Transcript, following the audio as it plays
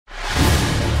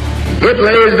It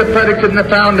lays the predicate and the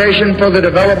foundation for the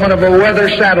development of a weather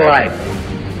satellite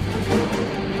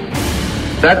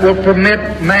that will permit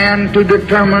man to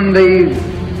determine the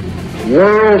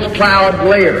world's cloud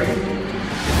layer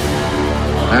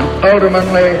and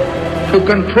ultimately to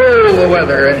control the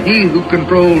weather, and he who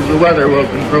controls the weather will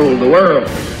control the world.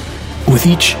 With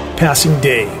each passing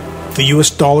day, the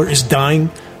U.S. dollar is dying,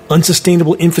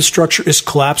 unsustainable infrastructure is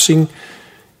collapsing,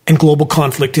 and global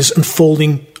conflict is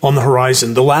unfolding on the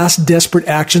horizon. The last desperate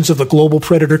actions of the global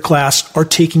predator class are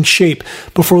taking shape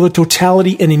before the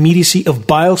totality and immediacy of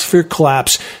biosphere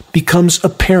collapse becomes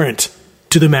apparent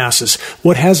to the masses.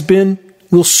 What has been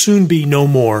will soon be no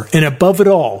more. And above it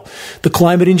all, the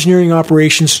climate engineering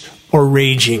operations are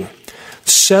raging.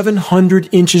 700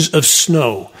 inches of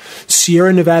snow.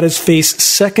 Sierra Nevada's face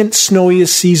second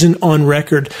snowiest season on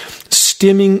record,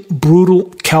 stemming brutal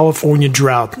California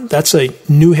drought. That's a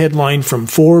new headline from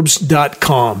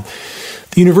Forbes.com.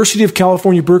 The University of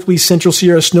California, Berkeley's Central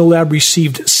Sierra Snow Lab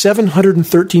received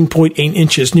 713.8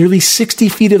 inches, nearly 60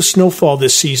 feet of snowfall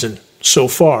this season so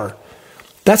far.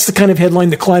 That's the kind of headline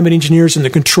the climate engineers and the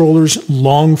controllers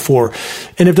long for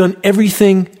and have done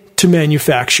everything to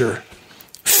manufacture.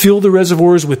 Fill the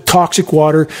reservoirs with toxic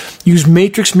water, use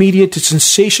matrix media to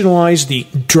sensationalize the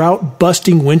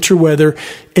drought-busting winter weather,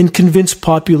 and convince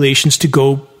populations to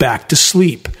go back to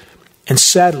sleep. And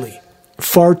sadly,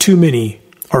 far too many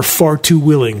are far too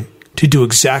willing to do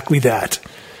exactly that.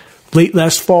 Late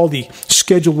last fall, the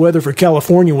scheduled weather for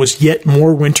California was yet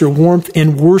more winter warmth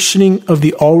and worsening of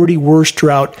the already worst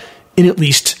drought in at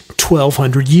least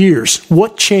 1,200 years.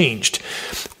 What changed?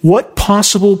 What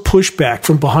possible pushback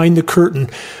from behind the curtain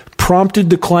prompted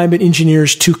the climate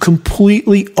engineers to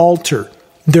completely alter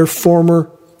their former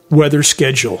weather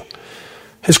schedule?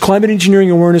 Has climate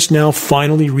engineering awareness now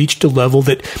finally reached a level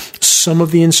that some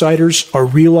of the insiders are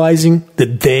realizing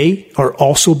that they are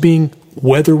also being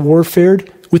weather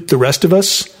warfared with the rest of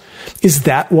us? Is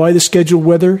that why the scheduled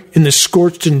weather in the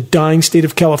scorched and dying state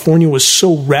of California was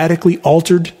so radically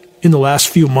altered in the last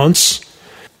few months?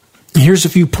 Here's a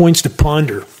few points to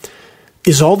ponder.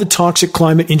 Is all the toxic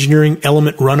climate engineering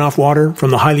element runoff water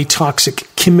from the highly toxic,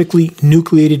 chemically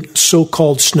nucleated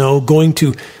so-called snow going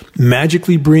to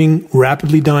magically bring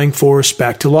rapidly dying forests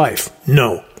back to life?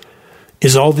 No.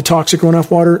 Is all the toxic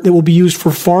runoff water that will be used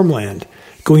for farmland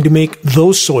going to make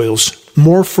those soils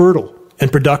more fertile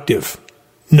and productive?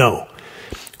 No.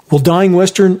 Will dying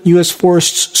western U.S.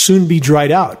 forests soon be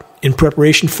dried out in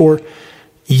preparation for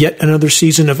yet another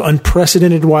season of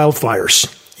unprecedented wildfires?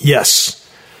 Yes.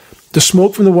 The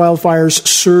smoke from the wildfires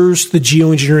serves the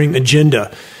geoengineering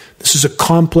agenda. This is a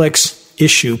complex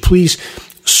issue. Please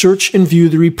search and view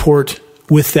the report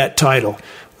with that title,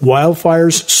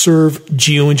 Wildfires Serve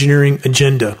Geoengineering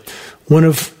Agenda, one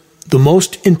of the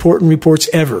most important reports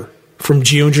ever from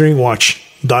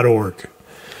geoengineeringwatch.org.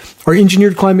 Our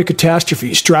engineered climate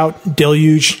catastrophes, drought,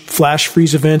 deluge, flash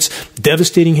freeze events,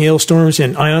 devastating hailstorms,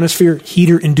 and ionosphere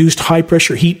heater-induced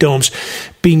high-pressure heat domes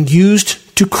being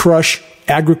used to crush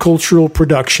agricultural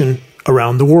production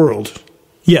around the world?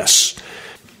 Yes.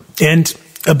 And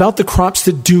about the crops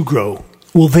that do grow,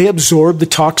 will they absorb the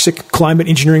toxic climate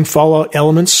engineering fallout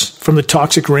elements from the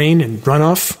toxic rain and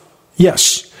runoff?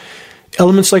 Yes.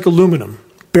 Elements like aluminum,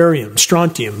 barium,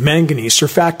 strontium, manganese,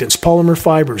 surfactants, polymer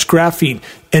fibers, graphene,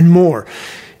 and more.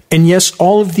 And yes,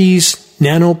 all of these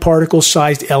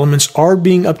nanoparticle-sized elements are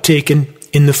being uptaken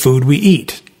in the food we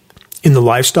eat, in the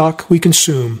livestock we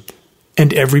consume,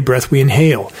 and every breath we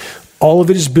inhale. All of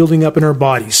it is building up in our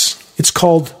bodies. It's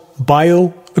called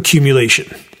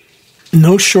bioaccumulation.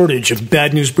 No shortage of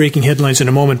bad news breaking headlines in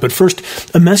a moment, but first,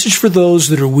 a message for those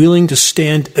that are willing to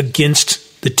stand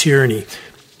against the tyranny.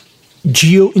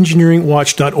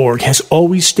 Geoengineeringwatch.org has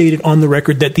always stated on the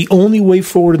record that the only way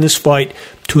forward in this fight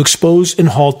to expose and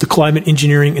halt the climate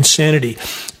engineering insanity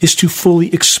is to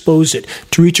fully expose it,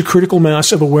 to reach a critical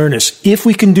mass of awareness. If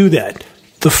we can do that,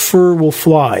 the fur will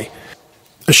fly.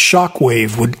 A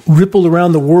shockwave would ripple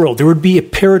around the world. There would be a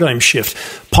paradigm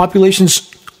shift.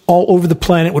 Populations all over the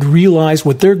planet would realize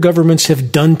what their governments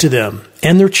have done to them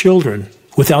and their children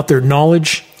without their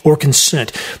knowledge or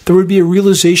consent. There would be a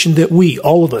realization that we,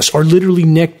 all of us, are literally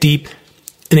neck deep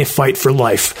in a fight for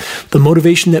life. The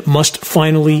motivation that must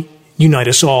finally unite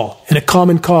us all in a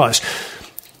common cause.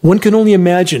 One can only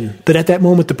imagine that at that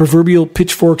moment the proverbial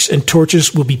pitchforks and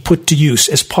torches will be put to use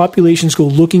as populations go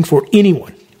looking for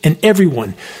anyone and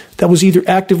everyone that was either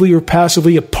actively or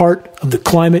passively a part of the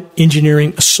climate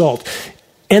engineering assault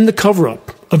and the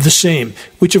cover-up of the same,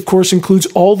 which of course includes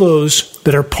all those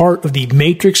that are part of the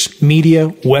matrix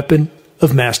media weapon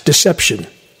of mass deception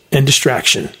and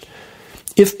distraction.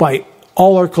 If by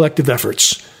all our collective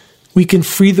efforts we can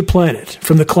free the planet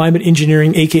from the climate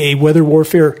engineering, aka weather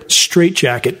warfare,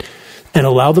 straitjacket, and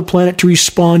allow the planet to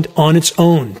respond on its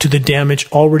own to the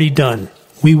damage already done,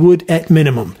 we would, at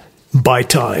minimum, buy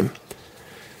time.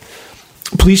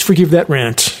 Please forgive that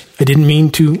rant. I didn't mean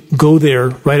to go there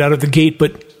right out of the gate,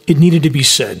 but it needed to be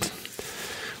said.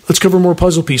 Let's cover more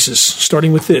puzzle pieces,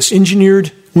 starting with this.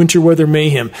 Engineered winter weather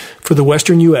mayhem for the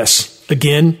western U.S.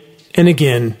 again and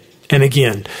again and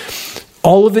again.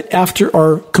 All of it after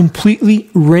our completely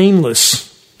rainless,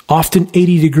 often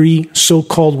 80-degree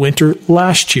so-called winter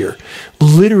last year.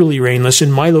 Literally rainless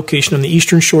in my location on the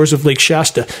eastern shores of Lake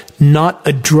Shasta. Not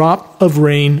a drop of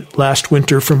rain last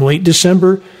winter from late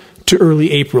December to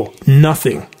early April.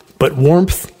 Nothing but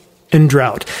warmth and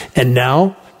drought. And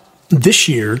now, this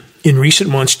year, in recent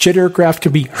months, jet aircraft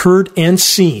can be heard and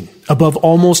seen above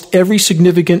almost every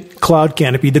significant cloud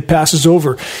canopy that passes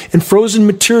over, and frozen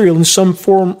material in some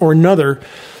form or another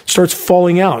starts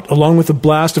falling out, along with a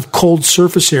blast of cold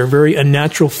surface air, very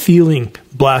unnatural feeling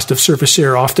blast of surface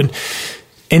air often.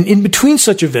 And in between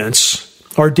such events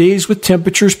are days with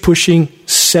temperatures pushing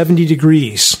 70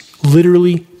 degrees,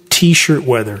 literally t-shirt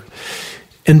weather.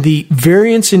 And the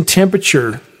variance in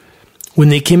temperature when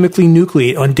they chemically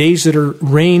nucleate on days that are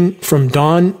rain from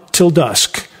dawn till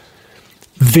dusk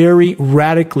vary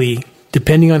radically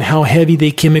depending on how heavy they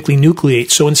chemically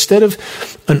nucleate. So instead of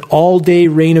an all-day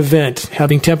rain event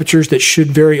having temperatures that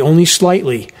should vary only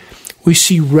slightly, we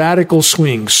see radical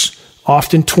swings,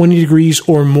 often 20 degrees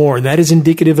or more. And that is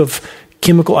indicative of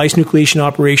chemical ice nucleation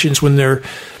operations when they're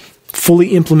fully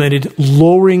implemented,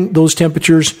 lowering those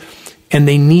temperatures, and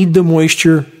they need the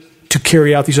moisture to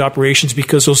carry out these operations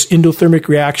because those endothermic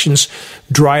reactions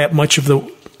dry up much of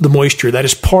the moisture. That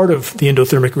is part of the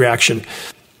endothermic reaction.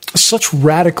 Such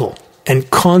radical and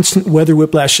constant weather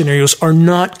whiplash scenarios are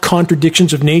not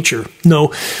contradictions of nature.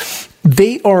 No,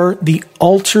 they are the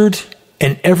altered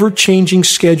and ever-changing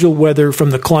schedule weather from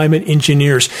the climate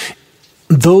engineers.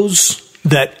 Those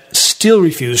that still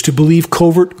refuse to believe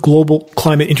covert global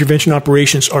climate intervention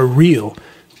operations are real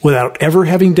without ever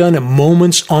having done a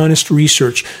moment's honest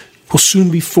research will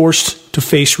soon be forced to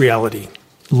face reality,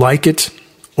 like it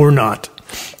or not.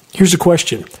 Here's a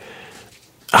question.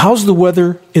 How's the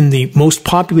weather in the most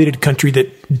populated country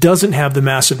that doesn't have the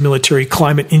massive military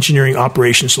climate engineering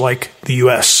operations like the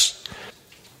U.S.?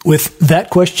 With that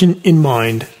question in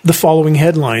mind, the following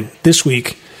headline this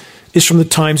week is from the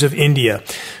Times of India.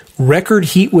 Record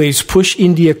heat waves push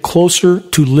India closer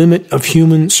to limit of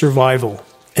human survival.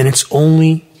 And it's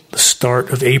only the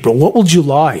start of April. What will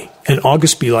July and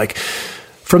August be like?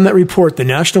 From that report, the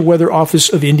National Weather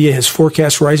Office of India has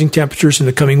forecast rising temperatures in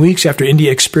the coming weeks after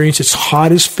India experienced its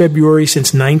hottest February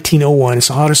since 1901. It's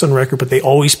the hottest on record, but they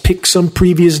always pick some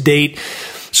previous date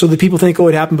so that people think, oh,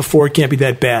 it happened before, it can't be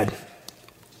that bad.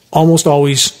 Almost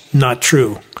always not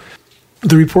true.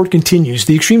 The report continues,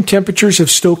 the extreme temperatures have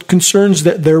stoked concerns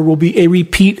that there will be a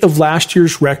repeat of last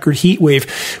year's record heat wave,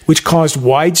 which caused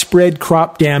widespread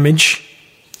crop damage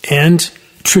and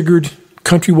triggered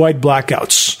countrywide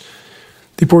blackouts.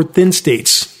 The report then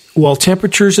states, while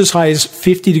temperatures as high as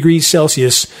 50 degrees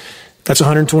Celsius, that's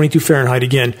 122 Fahrenheit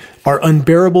again, are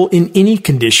unbearable in any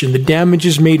condition, the damage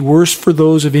is made worse for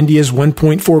those of India's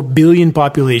 1.4 billion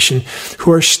population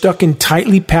who are stuck in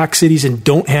tightly packed cities and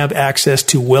don't have access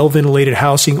to well-ventilated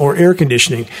housing or air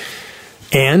conditioning.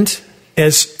 And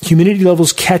as humidity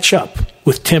levels catch up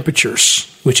with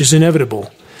temperatures, which is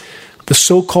inevitable, the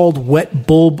so-called wet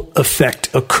bulb effect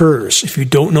occurs. If you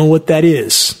don't know what that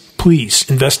is, please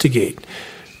investigate,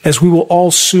 as we will all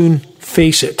soon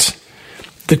face it.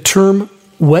 The term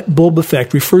wet bulb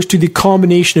effect refers to the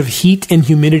combination of heat and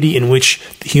humidity in which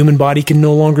the human body can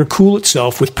no longer cool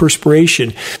itself with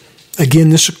perspiration.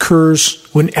 Again, this occurs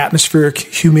when atmospheric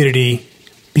humidity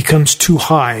becomes too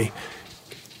high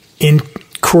in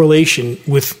correlation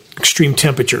with extreme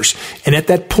temperatures. And at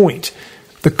that point,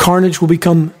 the carnage will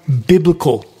become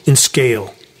biblical in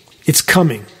scale. It's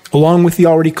coming. Along with the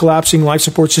already collapsing life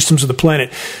support systems of the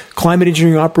planet, climate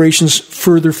engineering operations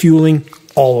further fueling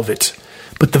all of it.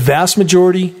 But the vast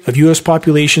majority of U.S.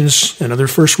 populations and other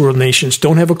first world nations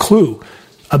don't have a clue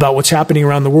about what's happening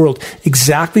around the world,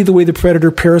 exactly the way the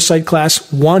predator-parasite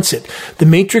class wants it. The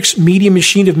Matrix media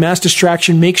machine of mass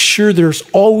distraction makes sure there's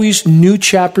always new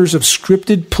chapters of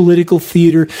scripted political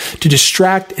theater to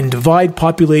distract and divide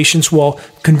populations while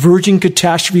converging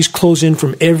catastrophes close in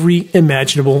from every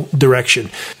imaginable direction.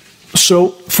 So,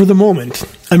 for the moment,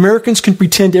 Americans can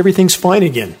pretend everything's fine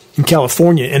again in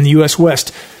California and the U.S.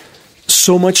 West.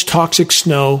 So much toxic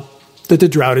snow that the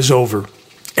drought is over.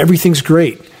 Everything's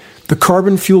great. The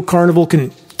carbon fuel carnival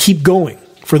can keep going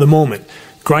for the moment.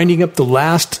 grinding up the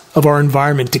last of our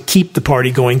environment to keep the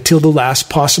party going till the last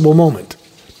possible moment.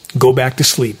 Go back to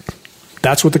sleep.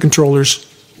 That's what the controllers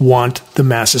want the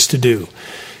masses to do.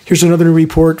 Here's another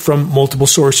report from multiple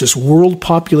sources. World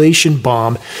population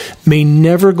bomb may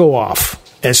never go off,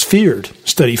 as feared,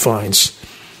 study finds.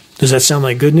 Does that sound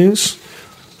like good news?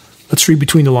 Let's read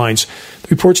between the lines. The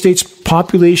report states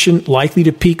population likely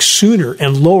to peak sooner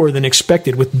and lower than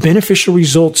expected with beneficial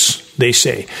results, they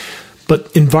say.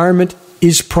 But environment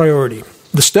is priority.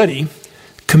 The study,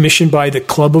 commissioned by the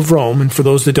Club of Rome, and for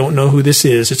those that don't know who this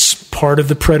is, it's part of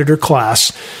the predator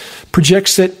class,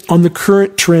 projects that on the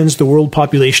current trends, the world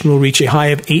population will reach a high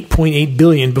of 8.8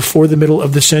 billion before the middle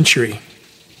of the century.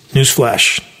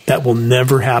 Newsflash, that will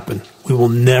never happen. We will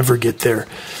never get there.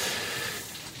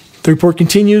 The report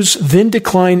continues, then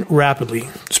decline rapidly.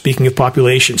 Speaking of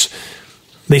populations,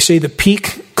 they say the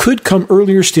peak could come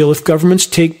earlier still if governments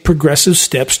take progressive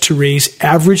steps to raise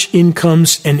average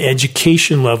incomes and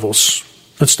education levels.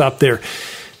 Let's stop there.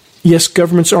 Yes,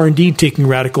 governments are indeed taking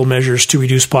radical measures to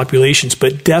reduce populations,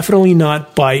 but definitely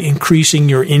not by increasing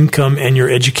your income and your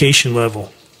education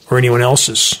level, or anyone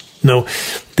else's. No,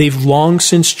 they've long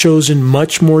since chosen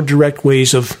much more direct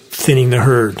ways of thinning the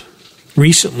herd.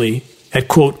 Recently, at,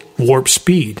 quote, warp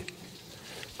speed.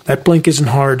 That blank isn't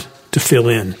hard to fill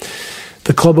in.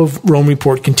 The Club of Rome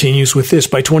report continues with this.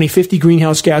 By 2050,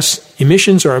 greenhouse gas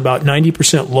emissions are about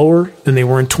 90% lower than they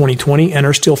were in 2020 and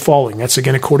are still falling. That's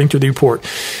again according to the report.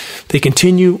 They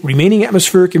continue, remaining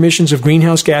atmospheric emissions of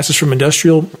greenhouse gases from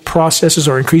industrial processes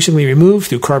are increasingly removed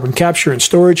through carbon capture and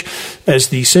storage. As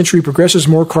the century progresses,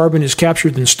 more carbon is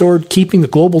captured than stored, keeping the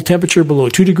global temperature below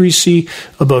 2 degrees C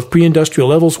above pre-industrial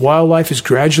levels. Wildlife is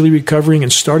gradually recovering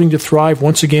and starting to thrive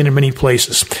once again in many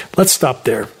places. Let's stop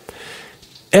there.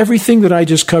 Everything that I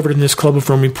just covered in this Club of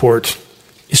Rome report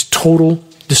is total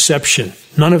deception.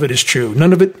 None of it is true.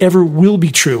 None of it ever will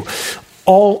be true.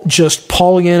 All just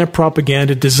Pollyanna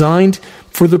propaganda designed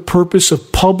for the purpose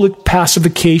of public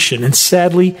pacification. And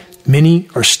sadly, many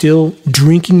are still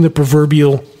drinking the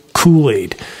proverbial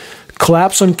Kool-Aid.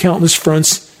 Collapse on countless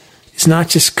fronts is not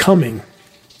just coming.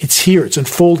 It's here. It's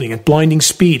unfolding at blinding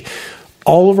speed.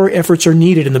 All of our efforts are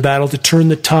needed in the battle to turn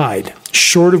the tide,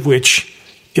 short of which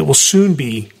it will soon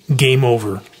be game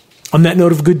over. On that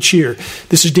note of good cheer,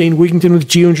 this is Dane Wigington with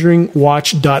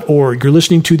geoengineeringwatch.org. You're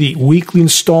listening to the weekly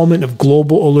installment of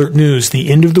Global Alert News, the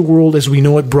end of the world as we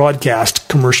know it broadcast,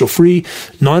 commercial-free,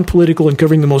 non-political, and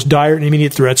covering the most dire and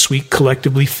immediate threats we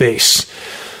collectively face.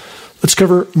 Let's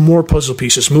cover more puzzle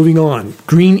pieces. Moving on.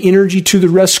 Green energy to the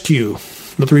rescue.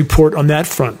 Another report on that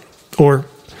front. Or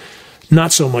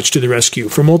not so much to the rescue.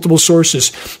 From multiple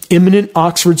sources, eminent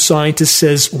Oxford scientist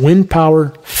says wind power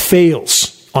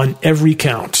fails on every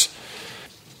count.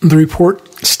 The report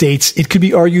states it could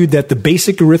be argued that the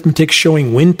basic arithmetic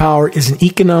showing wind power is an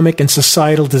economic and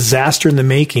societal disaster in the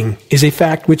making is a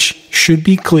fact which should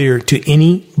be clear to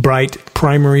any bright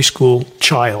primary school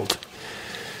child.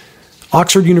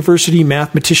 Oxford University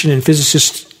mathematician and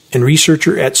physicist and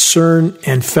researcher at CERN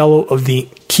and fellow of the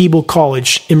Keble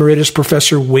College, Emeritus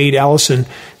Professor Wade Allison,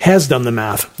 has done the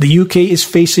math. The UK is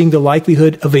facing the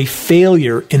likelihood of a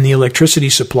failure in the electricity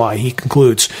supply, he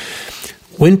concludes.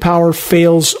 Wind power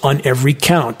fails on every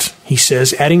count, he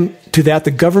says. Adding to that,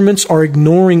 the governments are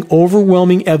ignoring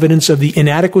overwhelming evidence of the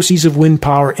inadequacies of wind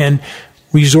power and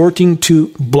resorting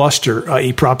to bluster,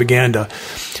 i.e. propaganda,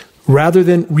 rather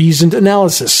than reasoned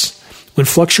analysis. When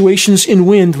fluctuations in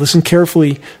wind, listen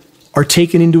carefully, are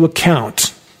taken into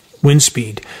account, wind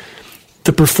speed,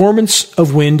 the performance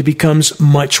of wind becomes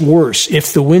much worse.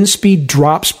 If the wind speed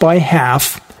drops by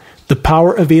half, the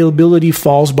power availability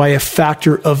falls by a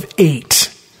factor of 8.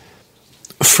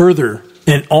 Further,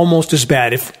 and almost as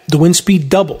bad, if the wind speed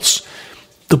doubles,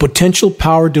 the potential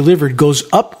power delivered goes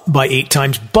up by 8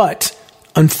 times, but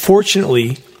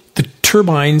unfortunately, the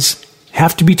turbines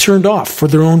have to be turned off for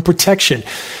their own protection.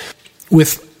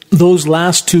 With those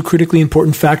last two critically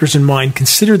important factors in mind,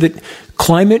 consider that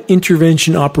climate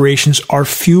intervention operations are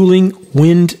fueling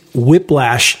wind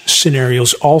whiplash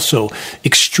scenarios also.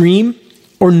 Extreme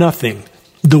or nothing,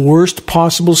 the worst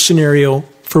possible scenario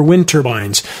for wind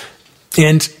turbines.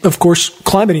 And, of course,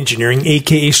 climate engineering,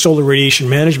 aka solar radiation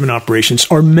management operations,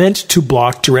 are meant to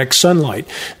block direct sunlight.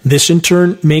 This, in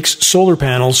turn, makes solar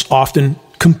panels often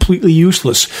completely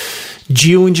useless.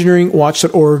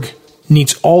 Geoengineeringwatch.org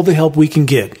needs all the help we can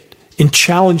get in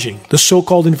challenging the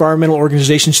so-called environmental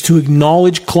organizations to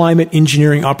acknowledge climate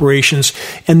engineering operations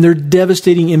and their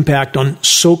devastating impact on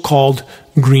so-called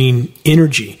green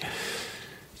energy.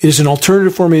 It is an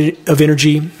alternative form of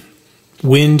energy,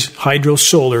 wind, hydro,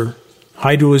 solar.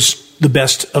 Hydro is the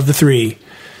best of the three.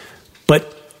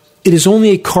 But it is only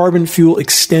a carbon fuel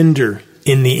extender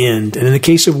in the end. And in the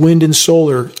case of wind and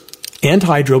solar and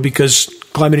hydro, because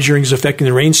climate engineering is affecting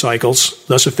the rain cycles,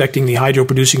 thus affecting the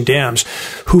hydro-producing dams,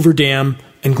 Hoover Dam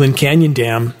and Glen Canyon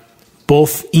Dam,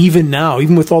 both even now,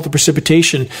 even with all the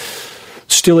precipitation,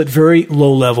 still at very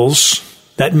low levels.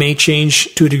 That may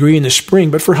change to a degree in the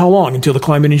spring, but for how long? Until the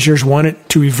climate engineers want it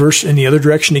to reverse in the other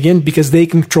direction again, because they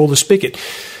control the spigot.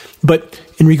 But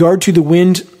in regard to the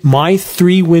wind, my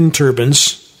 3 wind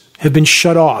turbines have been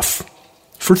shut off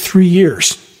for 3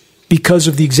 years because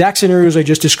of the exact scenarios I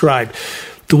just described.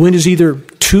 The wind is either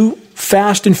too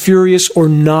fast and furious or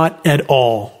not at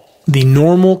all. The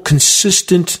normal,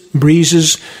 consistent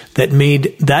breezes that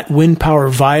made that wind power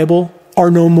viable are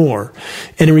no more.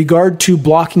 And in regard to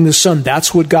blocking the sun,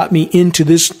 that's what got me into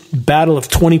this battle of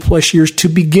 20 plus years to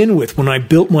begin with. When I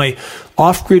built my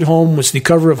off-grid home, was the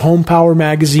cover of Home Power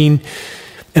magazine,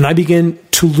 and I began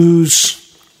to lose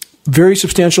very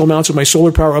substantial amounts of my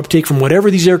solar power uptake from whatever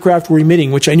these aircraft were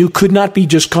emitting, which I knew could not be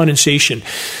just condensation.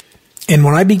 And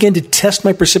when I began to test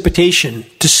my precipitation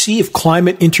to see if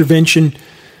climate intervention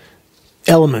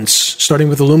elements, starting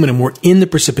with aluminum, were in the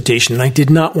precipitation, and I did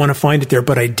not want to find it there,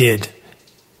 but I did.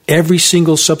 Every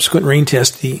single subsequent rain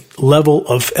test, the level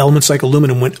of elements like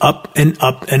aluminum went up and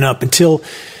up and up until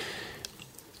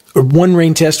one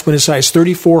rain test went as high as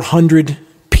 3,400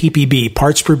 ppb,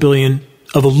 parts per billion,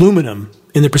 of aluminum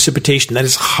in the precipitation. That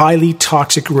is highly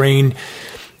toxic rain,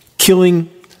 killing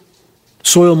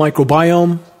soil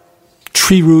microbiome,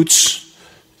 tree roots,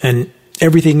 and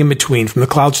everything in between, from the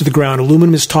clouds to the ground.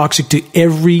 Aluminum is toxic to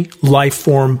every life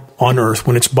form on Earth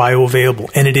when it's bioavailable,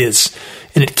 and it is.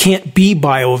 And it can't be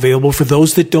bioavailable. For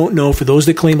those that don't know, for those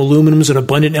that claim aluminum is an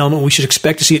abundant element, we should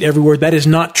expect to see it everywhere. That is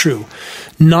not true.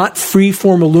 Not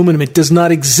free-form aluminum. It does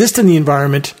not exist in the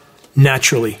environment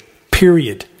naturally,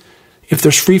 period. If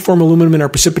there's free-form aluminum in our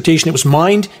precipitation, it was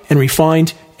mined and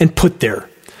refined and put there,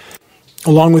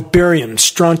 along with barium,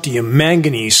 strontium,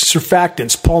 manganese,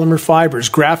 surfactants, polymer fibers,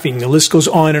 graphene. The list goes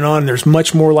on and on. There's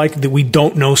much more like it that we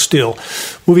don't know still.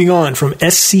 Moving on from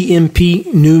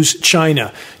SCMP News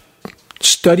China.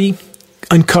 Study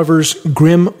uncovers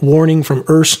grim warning from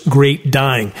Earth's great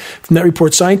dying. From that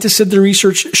report, scientists said the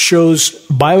research shows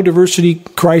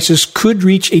biodiversity crisis could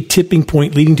reach a tipping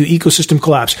point leading to ecosystem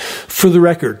collapse. For the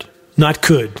record, not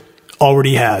could,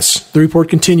 already has. The report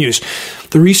continues.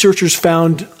 The researchers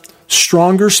found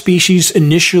stronger species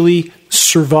initially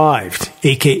survived,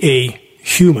 aka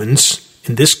humans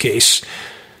in this case,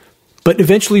 but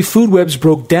eventually food webs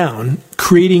broke down,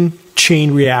 creating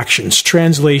chain reactions.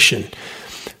 Translation: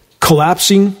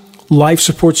 collapsing life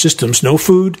support systems, no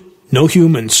food, no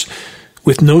humans,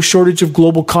 with no shortage of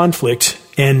global conflict,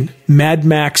 and Mad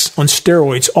Max on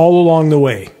steroids all along the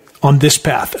way on this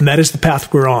path, and that is the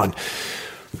path we're on.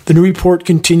 The new report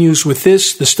continues with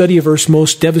this. The study of Earth's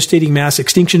most devastating mass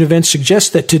extinction events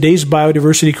suggests that today's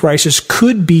biodiversity crisis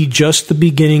could be just the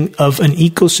beginning of an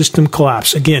ecosystem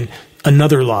collapse. Again,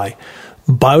 another lie.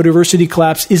 Biodiversity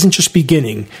collapse isn't just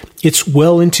beginning. It's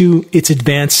well into its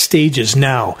advanced stages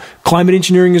now. Climate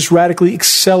engineering is radically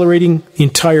accelerating the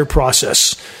entire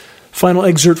process. Final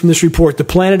excerpt from this report. The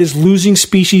planet is losing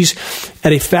species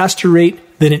at a faster rate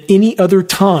than at any other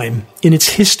time in its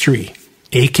history,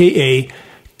 aka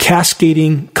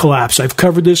cascading collapse. I've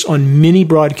covered this on many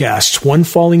broadcasts. One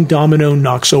falling domino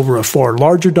knocks over a far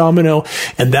larger domino,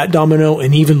 and that domino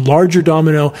an even larger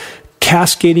domino.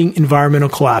 Cascading environmental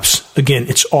collapse. Again,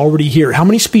 it's already here. How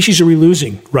many species are we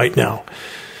losing right now?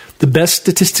 The best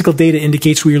statistical data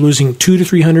indicates we are losing 200 to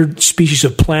 300 species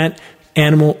of plant,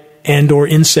 animal, and or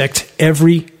insect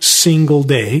every single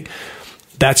day.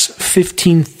 That's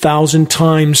 15,000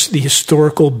 times the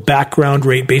historical background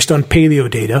rate based on paleo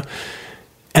data.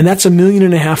 And that's 1.5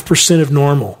 million of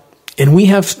normal. And we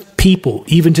have people,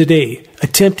 even today,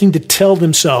 attempting to tell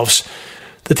themselves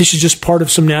that this is just part of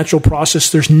some natural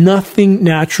process. There's nothing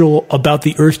natural about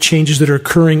the earth changes that are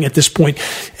occurring at this point.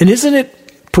 And isn't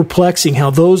it perplexing how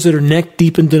those that are neck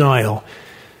deep in denial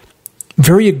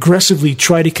very aggressively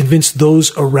try to convince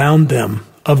those around them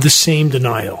of the same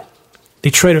denial?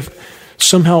 They try to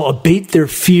somehow abate their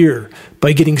fear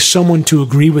by getting someone to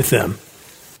agree with them.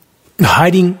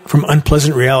 Hiding from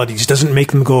unpleasant realities doesn't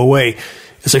make them go away.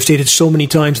 As I've stated so many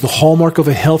times, the hallmark of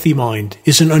a healthy mind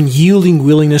is an unyielding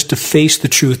willingness to face the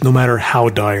truth no matter how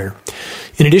dire.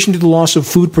 In addition to the loss of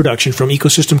food production from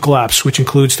ecosystem collapse, which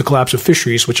includes the collapse of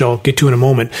fisheries, which I'll get to in a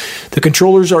moment, the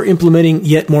controllers are implementing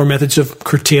yet more methods of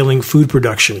curtailing food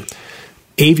production.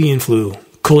 Avian flu,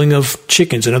 culling of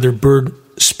chickens and other bird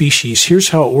species. Here's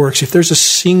how it works. If there's a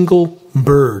single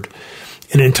bird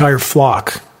in an entire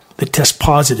flock that tests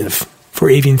positive for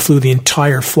avian flu, the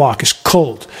entire flock is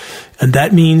culled. And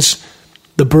that means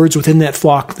the birds within that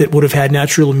flock that would have had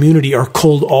natural immunity are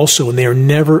culled also, and they are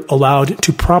never allowed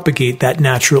to propagate that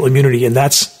natural immunity. And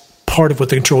that's part of what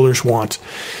the controllers want.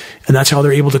 And that's how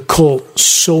they're able to cull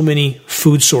so many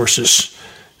food sources.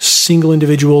 Single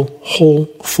individual, whole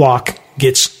flock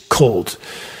gets culled.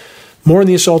 More on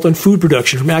the assault on food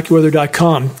production from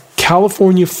AccuWeather.com.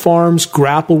 California farms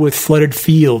grapple with flooded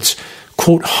fields.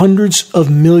 Quote, hundreds of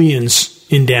millions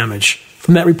in damage.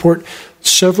 From that report,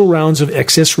 several rounds of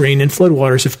excess rain and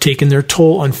floodwaters have taken their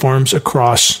toll on farms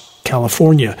across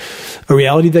California, a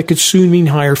reality that could soon mean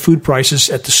higher food prices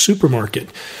at the supermarket.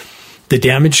 The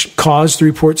damage caused, the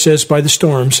report says, by the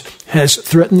storms has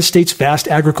threatened the state's vast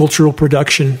agricultural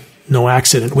production, no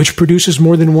accident, which produces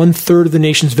more than 1/3 of the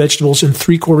nation's vegetables and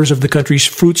 3/4 of the country's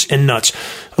fruits and nuts,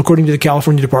 according to the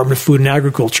California Department of Food and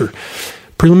Agriculture.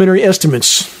 Preliminary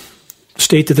estimates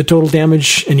state that the total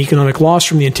damage and economic loss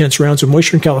from the intense rounds of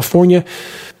moisture in California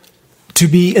to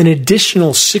be an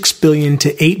additional $6 billion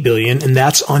to $8 billion, and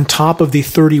that's on top of the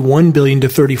 $31 billion to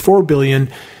 $34 billion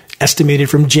estimated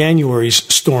from January's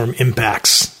storm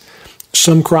impacts.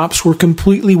 Some crops were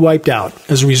completely wiped out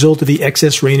as a result of the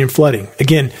excess rain and flooding.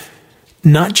 Again,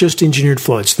 not just engineered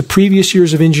floods. The previous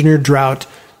years of engineered drought,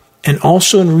 and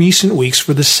also in recent weeks,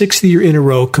 for the 6th year in a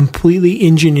row, completely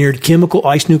engineered chemical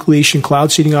ice nucleation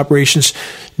cloud seeding operations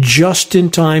just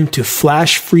in time to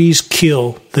flash freeze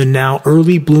kill the now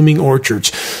early blooming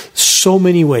orchards. So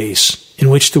many ways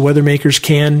in which the weather makers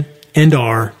can and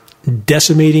are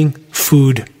decimating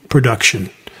food production.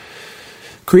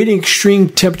 Creating extreme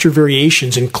temperature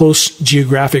variations in close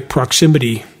geographic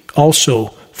proximity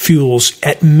also fuels,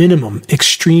 at minimum,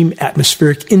 extreme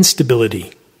atmospheric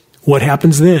instability. What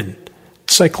happens then?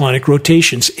 Cyclonic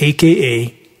rotations,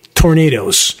 aka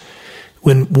tornadoes.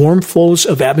 When warm flows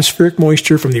of atmospheric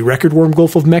moisture from the record warm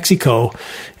Gulf of Mexico,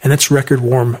 and that's record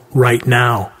warm right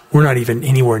now, we're not even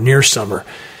anywhere near summer,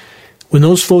 when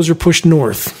those flows are pushed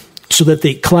north so that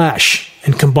they clash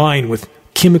and combine with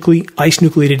chemically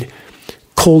ice-nucleated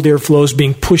cold air flows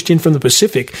being pushed in from the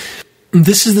Pacific,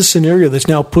 this is the scenario that's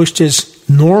now pushed as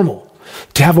normal,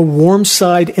 to have a warm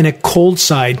side and a cold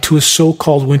side to a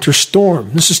so-called winter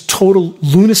storm. This is total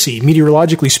lunacy,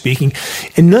 meteorologically speaking,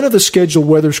 and none of the scheduled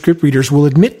weather script readers will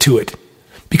admit to it,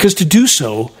 because to do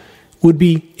so would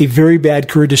be a very bad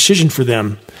career decision for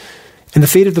them. And the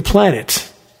fate of the planet,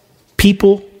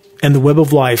 people, and the web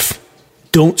of life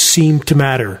don't seem to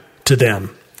matter to them.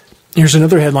 Here's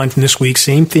another headline from this week,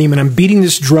 same theme, and I'm beating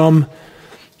this drum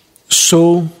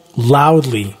so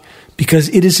loudly because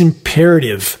it is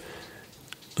imperative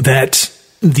that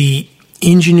the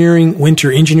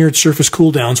engineered surface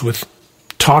cool downs with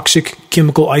toxic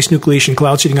chemical ice nucleation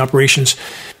cloud seeding operations,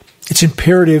 it's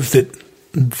imperative that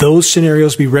those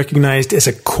scenarios be recognized as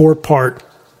a core part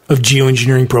of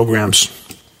geoengineering programs.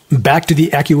 Back to the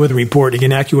AccuWeather report.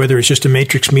 Again, AccuWeather is just a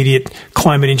Matrix Media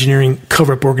climate engineering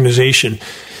cover-up organization.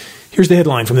 Here's the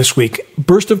headline from this week.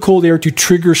 Burst of cold air to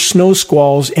trigger snow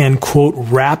squalls and, quote,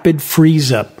 rapid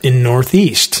freeze-up in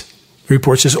Northeast. The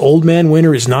report says Old Man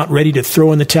Winter is not ready to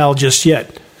throw in the towel just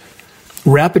yet.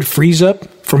 Rapid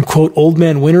freeze-up from, quote, Old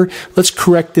Man Winter? Let's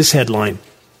correct this headline.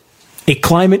 A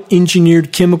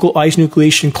climate-engineered chemical ice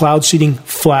nucleation cloud seeding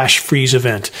flash freeze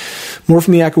event. More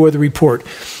from the AccuWeather report.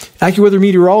 AccuWeather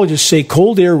meteorologists say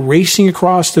cold air racing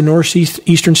across the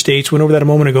northeastern states, went over that a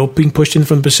moment ago, being pushed in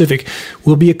from the Pacific,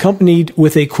 will be accompanied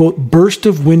with a, quote, burst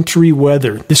of wintry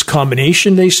weather. This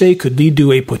combination, they say, could lead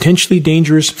to a potentially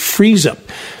dangerous freeze-up,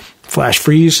 flash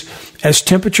freeze, as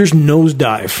temperatures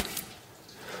nosedive.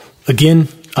 Again,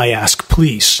 I ask,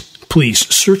 please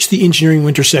search the engineering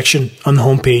winter section on the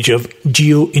homepage of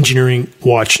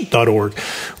geoengineeringwatch.org.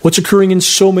 What's occurring in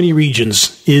so many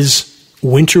regions is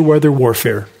winter weather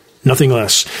warfare. Nothing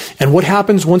less. And what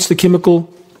happens once the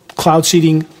chemical cloud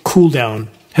seeding cool down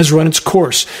has run its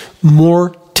course?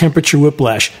 More temperature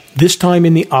whiplash, this time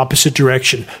in the opposite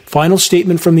direction. Final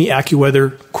statement from the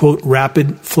AccuWeather, quote,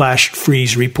 rapid flash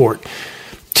freeze report.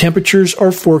 Temperatures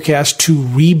are forecast to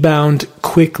rebound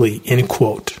quickly, end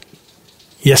quote.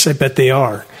 Yes, I bet they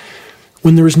are.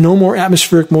 When there is no more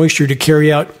atmospheric moisture to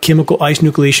carry out chemical ice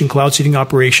nucleation cloud seeding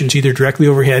operations, either directly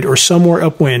overhead or somewhere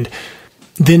upwind,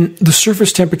 then the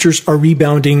surface temperatures are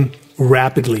rebounding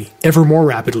rapidly, ever more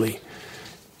rapidly,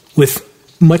 with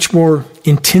much more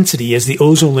intensity as the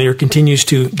ozone layer continues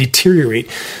to deteriorate.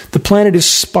 The planet is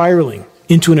spiraling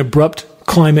into an abrupt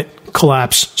climate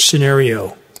collapse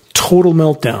scenario. Total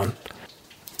meltdown.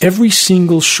 Every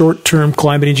single short-term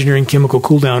climate engineering chemical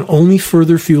cooldown only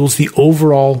further fuels the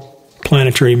overall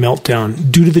planetary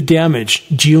meltdown due to the damage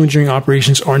geoengineering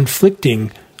operations are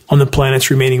inflicting on the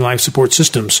planet's remaining life support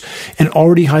systems, an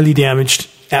already highly damaged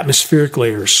atmospheric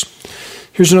layers.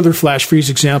 Here's another flash freeze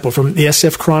example from the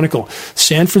SF Chronicle.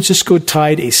 San Francisco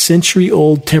tied a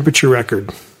century-old temperature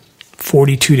record,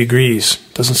 42 degrees.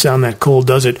 Doesn't sound that cold,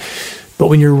 does it? But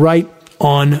when you're right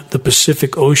on the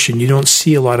Pacific Ocean, you don't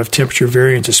see a lot of temperature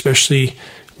variance, especially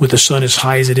with the sun as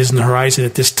high as it is in the horizon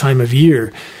at this time of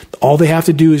year. All they have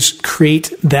to do is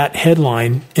create that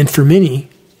headline, and for many,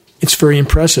 it's very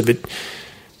impressive. It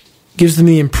gives them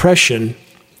the impression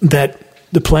that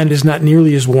the planet is not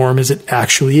nearly as warm as it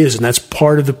actually is, and that's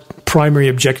part of the primary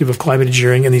objective of climate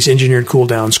engineering and these engineered cool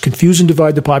downs. Confuse and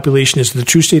divide the population is the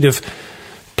true state of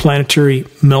planetary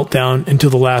meltdown until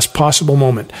the last possible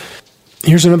moment.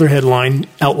 Here's another headline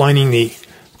outlining the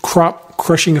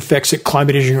crop-crushing effects that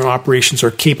climate engineering operations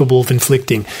are capable of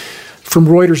inflicting. From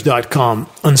Reuters.com,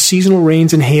 unseasonal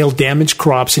rains and hail damage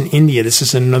crops in India. This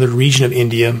is another region of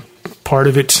India, part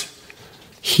of it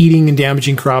heating and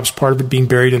damaging crops, part of it being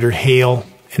buried under hail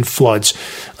and floods.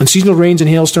 Unseasonal rains and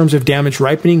hailstorms have damaged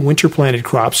ripening winter-planted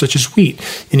crops such as wheat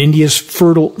in India's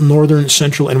fertile northern,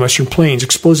 central, and western plains,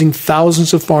 exposing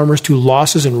thousands of farmers to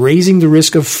losses and raising the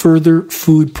risk of further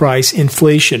food price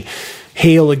inflation.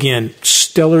 Hail, again,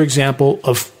 stellar example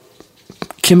of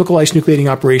chemical ice nucleating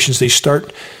operations. They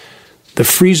start the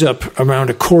freeze up around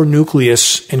a core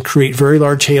nucleus and create very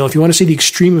large hail. If you want to see the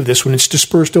extreme of this, when it's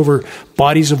dispersed over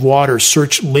bodies of water,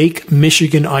 search Lake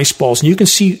Michigan ice balls. And you can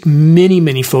see many,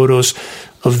 many photos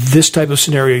of this type of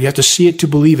scenario. You have to see it to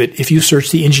believe it if you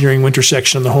search the engineering winter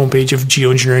section on the homepage of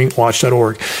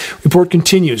geoengineeringwatch.org. Report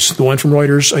continues. The one from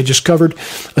Reuters I just covered.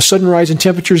 A sudden rise in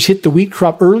temperatures hit the wheat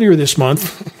crop earlier this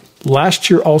month. Last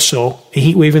year also, a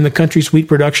heat wave in the country's wheat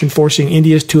production forcing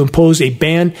India to impose a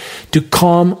ban to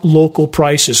calm local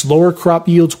prices. Lower crop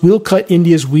yields will cut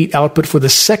India's wheat output for the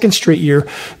second straight year,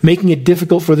 making it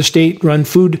difficult for the state-run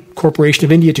Food Corporation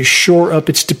of India to shore up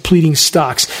its depleting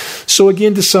stocks. So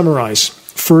again, to summarize,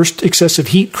 first, excessive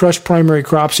heat crushed primary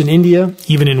crops in India,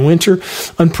 even in winter.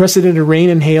 Unprecedented rain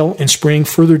and hail in spring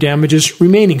further damages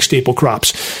remaining staple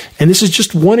crops. And this is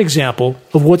just one example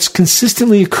of what's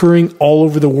consistently occurring all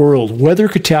over the world. Weather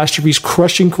catastrophes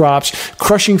crushing crops,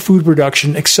 crushing food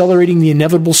production, accelerating the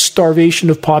inevitable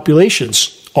starvation of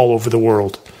populations all over the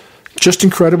world. Just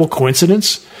incredible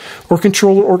coincidence? Or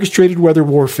controlled or orchestrated weather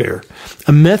warfare?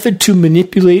 A method to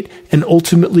manipulate and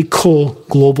ultimately cull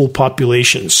global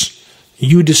populations.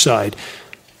 You decide.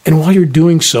 And while you're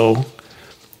doing so,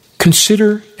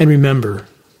 consider and remember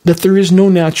that there is no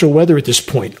natural weather at this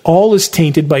point. All is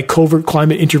tainted by covert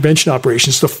climate intervention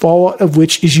operations, the fallout of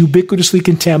which is ubiquitously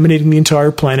contaminating the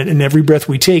entire planet and every breath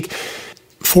we take.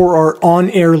 For our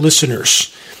on-air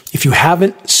listeners, if you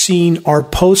haven't seen our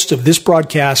post of this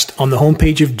broadcast on the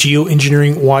homepage of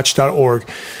geoengineeringwatch.org,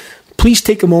 please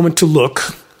take a moment to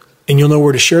look, and you'll know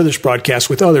where to share this broadcast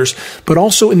with others, but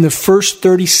also in the first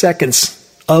 30 seconds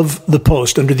of the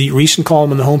post, under the recent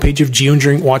column on the homepage of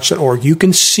geoengineeringwatch.org, you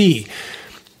can see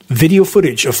video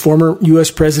footage of former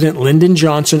U.S. President Lyndon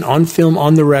Johnson on film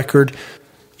on the record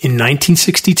in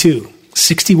 1962,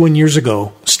 61 years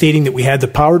ago, stating that we had the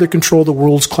power to control the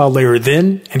world's cloud layer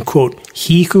then, and quote,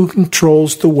 "He who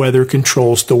controls the weather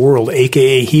controls the world,"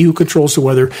 aka he who controls the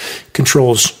weather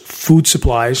controls food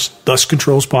supplies, thus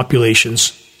controls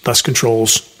populations, thus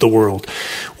controls the world.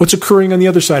 What's occurring on the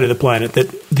other side of the planet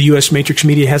that the U.S. matrix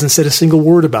media hasn't said a single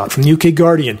word about? From the UK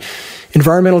Guardian,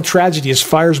 environmental tragedy as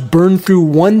fires burn through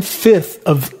 1/5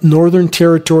 of Northern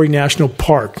Territory National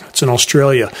Park. It's in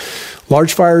Australia.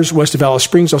 Large fires west of Alice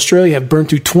Springs, Australia, have burned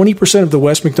through 20% of the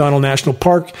West MacDonald National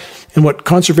Park, and what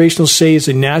conservationists say is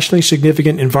a nationally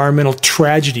significant environmental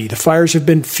tragedy. The fires have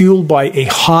been fueled by a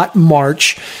hot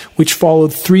March, which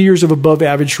followed 3 years of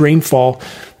above-average rainfall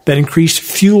that increased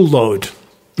fuel load.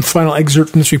 The final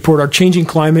excerpt from this report: our changing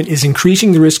climate is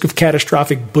increasing the risk of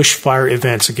catastrophic bushfire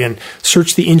events. Again,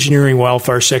 search the engineering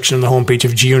wildfire section on the homepage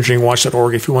of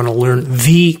geoengineeringwatch.org if you want to learn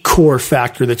the core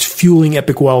factor that's fueling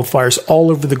epic wildfires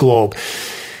all over the globe.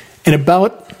 And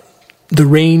about the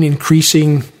rain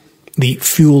increasing the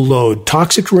fuel load.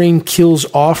 Toxic rain kills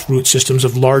off root systems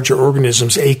of larger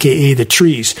organisms, aka the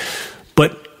trees.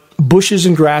 But bushes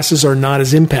and grasses are not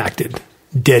as impacted.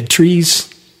 Dead trees,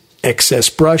 excess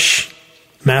brush,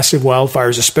 massive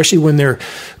wildfires, especially when they're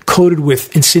coated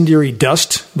with incendiary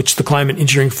dust, which the climate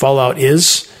engineering fallout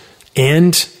is,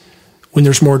 and when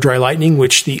there's more dry lightning,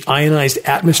 which the ionized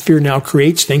atmosphere now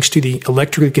creates thanks to the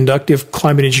electrically conductive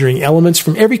climate engineering elements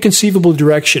from every conceivable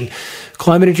direction.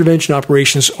 Climate intervention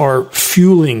operations are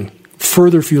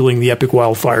further fueling the epic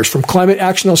wildfires. From Climate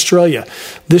Action Australia,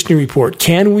 this new report: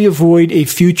 can we avoid a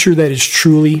future that is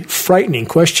truly frightening? ?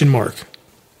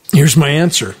 Here's my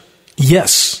answer.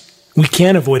 Yes, we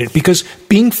can avoid it, because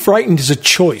being frightened is a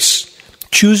choice.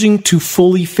 Choosing to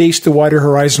fully face the wider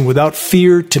horizon without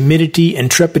fear, timidity,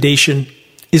 and trepidation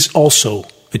is also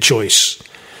a choice.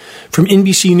 From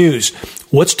NBC News,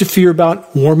 what's to fear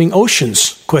about warming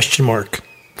oceans? ?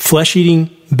 Flesh-eating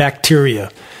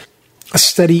bacteria. A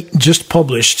study just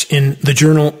published in the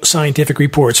journal Scientific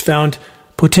Reports found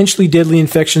potentially deadly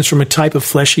infections from a type of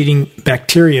flesh-eating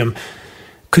bacterium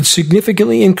could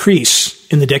significantly increase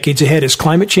in the decades ahead as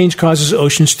climate change causes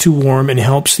oceans to warm and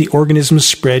helps the organisms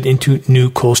spread into new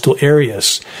coastal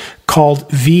areas. Called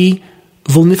V.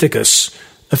 vulnificus,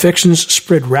 infections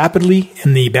spread rapidly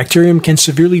and the bacterium can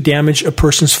severely damage a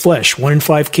person's flesh. 1 in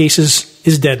 5 cases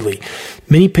is deadly.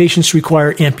 Many patients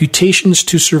require amputations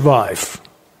to survive.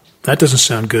 That doesn't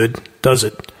sound good, does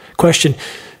it? Question,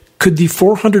 could the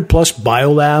 400-plus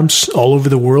biolabs all over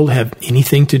the world have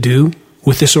anything to do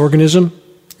with this organism?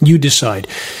 You decide.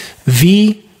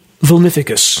 V.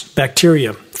 vulnificus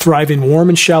bacteria thrive in warm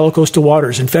and shallow coastal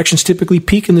waters. Infections typically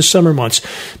peak in the summer months.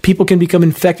 People can become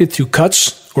infected through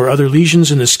cuts or other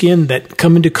lesions in the skin that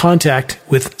come into contact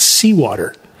with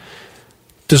seawater.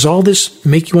 Does all this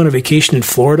make you want a vacation in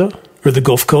Florida or the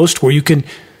Gulf Coast where you can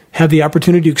have the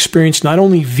opportunity to experience not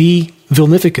only V.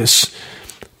 vulnificus,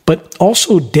 but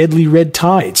also deadly red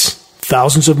tides,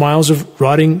 thousands of miles of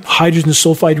rotting hydrogen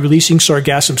sulfide releasing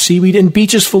sargassum seaweed, and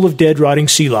beaches full of dead rotting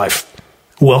sea life?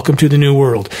 Welcome to the new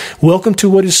world. Welcome to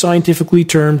what is scientifically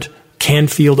termed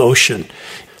Canfield Ocean.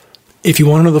 If you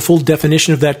want to know the full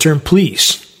definition of that term,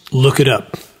 please look it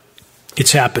up.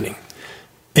 It's happening.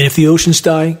 And if the oceans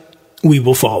die, we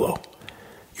will follow.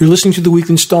 You're listening to the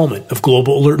weekly installment of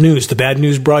Global Alert News, the Bad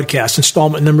News Broadcast,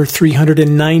 installment number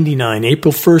 399,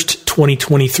 April 1st,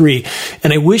 2023.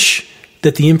 And I wish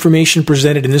that the information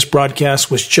presented in this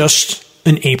broadcast was just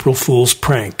an April Fool's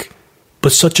prank.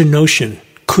 But such a notion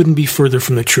couldn't be further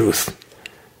from the truth.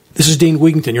 This is Dane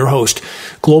Wigington, your host.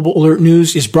 Global Alert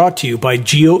News is brought to you by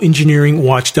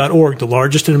geoengineeringwatch.org, the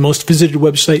largest and most visited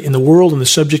website in the world on the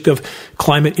subject of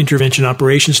climate intervention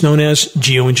operations known as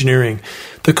geoengineering.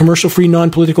 The commercial-free,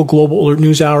 non-political Global Alert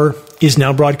News Hour is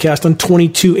now broadcast on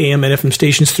 22 AM and FM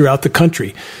stations throughout the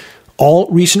country.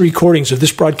 All recent recordings of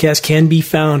this broadcast can be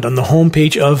found on the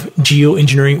homepage of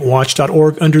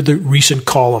geoengineeringwatch.org under the recent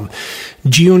column.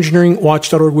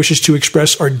 Geoengineeringwatch.org wishes to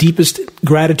express our deepest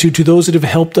gratitude to those that have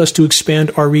helped us to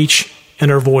expand our reach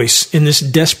and our voice in this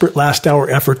desperate last-hour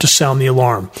effort to sound the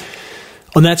alarm.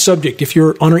 On that subject, if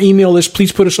you're on our email list,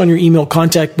 please put us on your email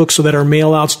contact book so that our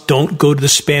mailouts don't go to the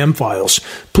spam files.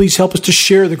 Please help us to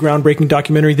share the groundbreaking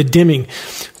documentary, The Dimming,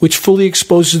 which fully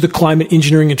exposes the climate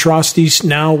engineering atrocities,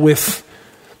 now with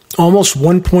almost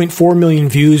 1.4 million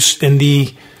views, and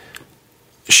the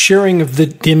sharing of The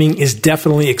Dimming is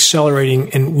definitely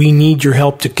accelerating, and we need your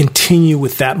help to continue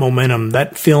with that momentum.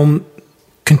 That film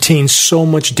contains so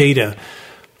much data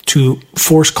to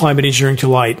force climate engineering to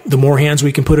light. The more hands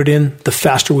we can put it in, the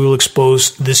faster we will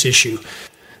expose this issue.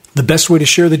 The best way to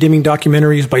share the Dimming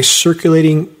documentary is by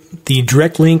circulating the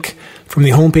direct link from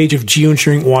the homepage of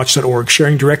geoengineeringwatch.org.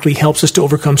 Sharing directly helps us to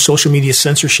overcome social media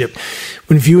censorship.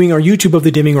 When viewing our YouTube of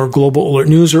The Dimming or Global Alert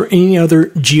News or any other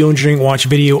Geoengineering Watch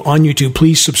video on YouTube,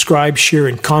 please subscribe, share,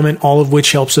 and comment, all of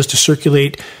which helps us to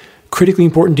circulate critically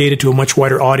important data to a much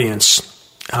wider audience.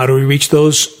 How do we reach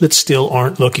those that still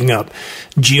aren't looking up?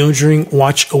 Geoengineering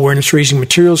Watch awareness-raising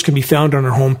materials can be found on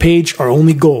our homepage. Our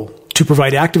only goal, to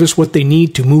provide activists what they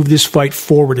need to move this fight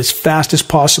forward as fast as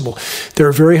possible. There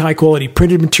are very high-quality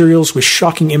printed materials with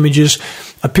shocking images.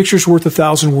 A picture's worth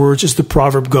 1,000 words, as the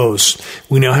proverb goes.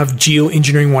 We now have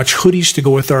Geoengineering Watch hoodies to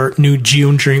go with our new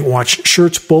Geoengineering Watch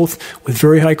shirts, both with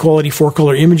very high-quality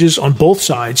 4-color images on both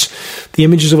sides. The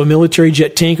images of a military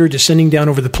jet tanker descending down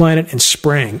over the planet and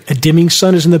spraying. A dimming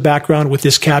sun is in the background with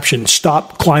this caption,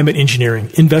 "Stop Climate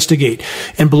Engineering. Investigate."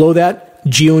 And below that,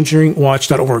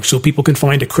 geoengineeringwatch.org, so people can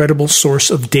find a credible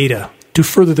source of data to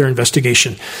further their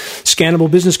investigation. Scannable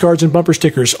business cards and bumper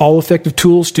stickers, all effective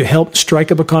tools to help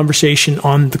strike up a conversation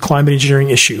on the climate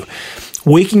engineering issue.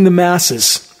 Waking the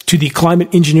masses to the climate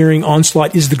engineering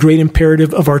onslaught is the great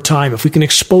imperative of our time. If we can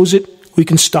expose it, we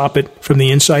can stop it from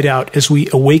the inside out as we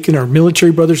awaken our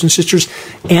military brothers and sisters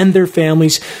and their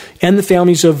families and the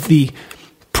families of the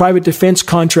private defense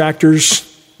contractors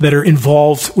that are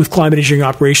involved with climate engineering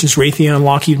operations, Raytheon,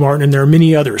 Lockheed Martin, and there are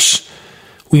many others.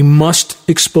 We must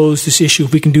expose this issue.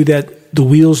 If we can do that, the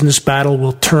wheels in this battle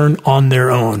will turn on their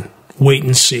own. Wait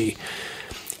and see.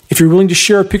 If you're willing to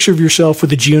share a picture of yourself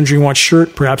with a Geoengineering Watch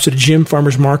shirt, perhaps at a gym,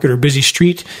 farmer's market, or busy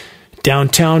street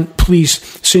downtown, please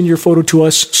send your photo to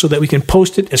us so that we can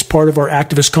post it as part of our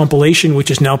activist compilation,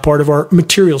 which is now part of our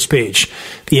materials page.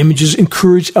 The images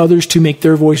encourage others to make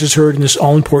their voices heard in this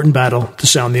all-important battle to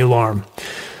sound the alarm.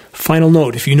 Final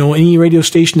note, if you know any radio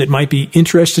station that might be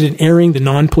interested in airing the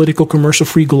non-political,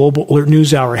 commercial-free Global Alert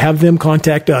News Hour, have them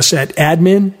contact us at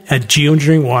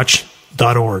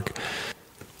admin@geoengineeringwatch.org.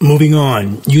 Moving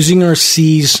on, using our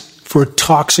seas for a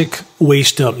toxic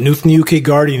waste dump. New from the UK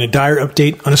Guardian, a dire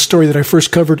update on a story that I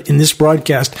first covered in this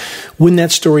broadcast when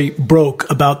that story broke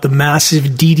about the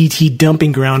massive DDT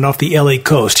dumping ground off the LA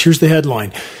coast. Here's the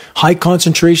headline. High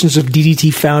concentrations of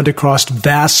DDT found across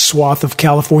vast swath of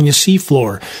California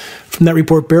seafloor. From that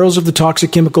report, barrels of the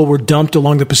toxic chemical were dumped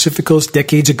along the Pacific coast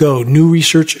decades ago. New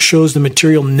research shows the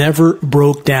material never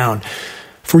broke down.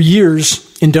 For years,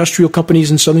 industrial companies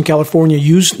in Southern California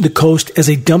used the coast as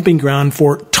a dumping ground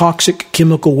for toxic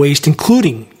chemical waste,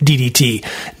 including DDT.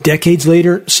 Decades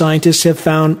later, scientists have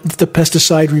found that the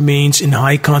pesticide remains in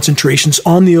high concentrations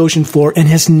on the ocean floor and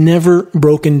has never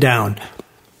broken down.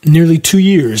 Nearly 2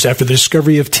 years after the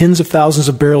discovery of tens of thousands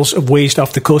of barrels of waste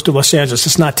off the coast of Los Angeles,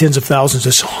 it's not tens of thousands,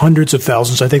 it's hundreds of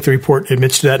thousands. I think the report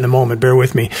admits to that in a moment. Bear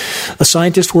with me. A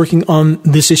scientist working on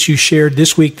this issue shared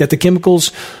this week that the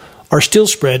chemicals are still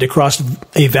spread across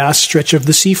a vast stretch of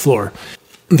the seafloor.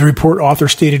 The report author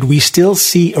stated, "We still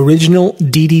see original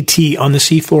DDT on the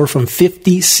seafloor from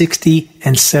 50, 60,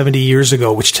 and 70 years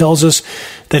ago, which tells us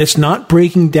that it's not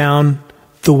breaking down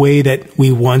the way that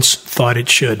we once thought it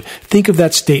should." Think of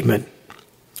that statement.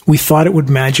 We thought it would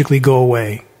magically go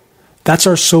away. That's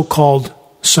our so-called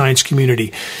science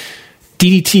community.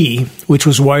 DDT, which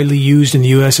was widely used in the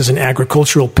U.S. as an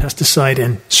agricultural pesticide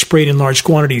and sprayed in large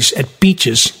quantities at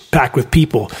beaches packed with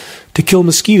people to kill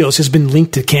mosquitoes, has been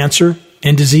linked to cancer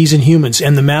and disease in humans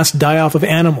and the mass die-off of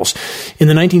animals. In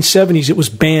the 1970s, it was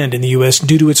banned in the U.S.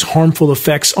 due to its harmful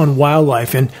effects on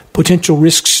wildlife and potential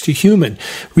risks to human.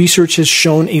 Research has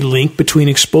shown a link between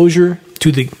exposure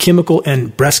to the chemical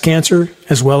and breast cancer,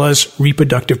 as well as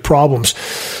reproductive problems.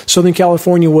 Southern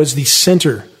California was the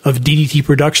center of DDT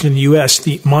production in the U.S.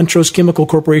 The Montrose Chemical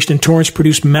Corporation in Torrance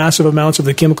produced massive amounts of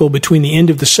the chemical between the end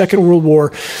of the Second World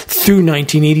War through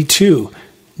 1982.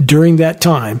 During that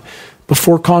time,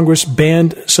 before Congress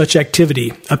banned such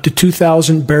activity, up to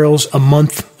 2,000 barrels a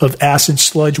month of acid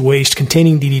sludge waste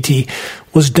containing DDT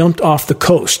was dumped off the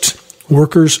coast.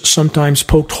 Workers sometimes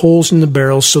poked holes in the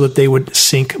barrels so that they would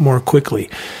sink more quickly.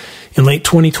 In late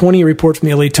 2020, a report from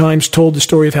the LA Times told the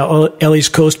story of how LA's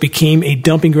coast became a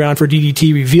dumping ground for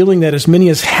DDT, revealing that as many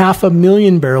as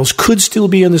 500,000 barrels could still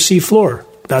be on the seafloor.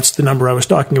 That's the number I was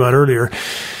talking about earlier.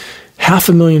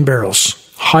 500,000 barrels.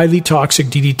 Highly toxic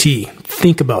DDT.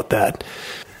 Think about that.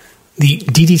 The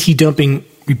DDT dumping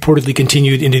reportedly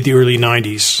continued into the early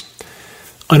 90s.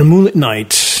 On a moonlit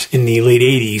night in the late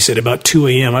 80s at about 2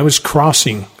 a.m., I was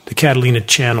crossing the Catalina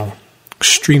Channel.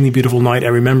 Extremely beautiful night. I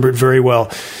remember it very well.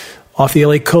 Off the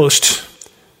LA coast,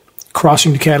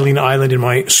 crossing to Catalina Island in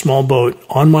my small boat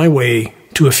on my way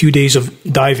to a few days of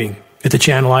diving at the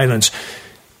Channel Islands.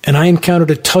 And I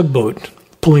encountered a tugboat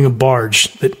pulling a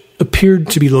barge that appeared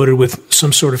to be loaded with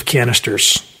some sort of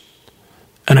canisters.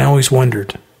 And I always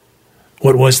wondered,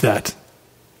 what was that?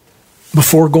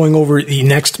 Before going over the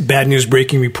next bad news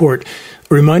breaking report,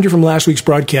 a reminder from last week's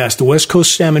broadcast, the West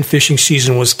Coast salmon fishing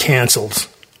season was canceled.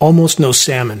 Almost no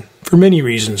salmon, for many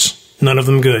reasons, none of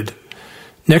them good.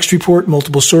 Next report,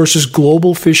 multiple sources,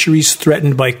 global fisheries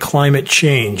threatened by climate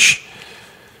change.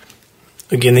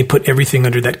 Again, they put everything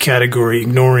under that category,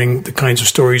 ignoring the kinds of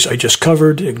stories I just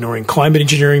covered, ignoring climate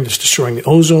engineering that's destroying the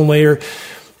ozone layer,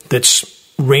 that's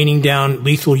raining down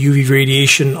lethal UV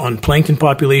radiation on plankton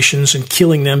populations and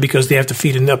killing them because they have to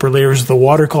feed in the upper layers of the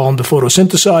water column to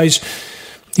photosynthesize.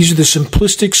 These are the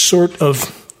simplistic sort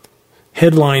of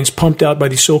headlines pumped out by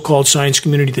the so-called science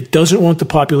community that doesn't want the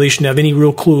population to have any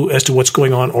real clue as to what's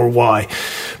going on or why.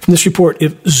 From this report,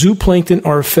 if zooplankton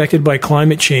are affected by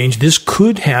climate change, this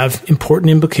could have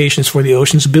important implications for the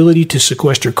ocean's ability to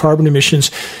sequester carbon emissions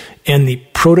and the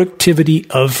productivity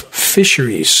of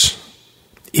fisheries.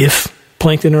 If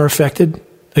plankton are affected?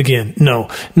 Again, no,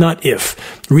 not if.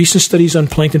 Recent studies on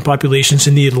plankton populations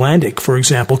in the Atlantic, for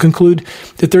example, conclude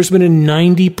that there's been a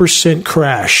 90%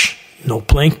 crash. No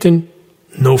plankton,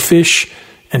 no fish,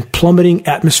 and plummeting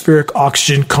atmospheric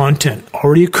oxygen content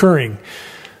already occurring.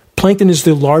 Plankton is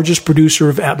the largest producer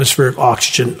of atmospheric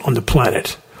oxygen on the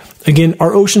planet. Again,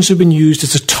 our oceans have been used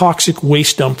as a toxic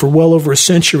waste dump for well over a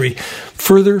century.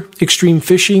 Further, extreme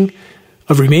fishing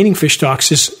of remaining fish stocks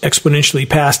is exponentially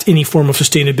past any form of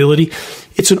sustainability.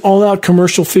 It's an all-out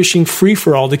commercial fishing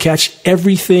free-for-all to catch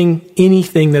everything,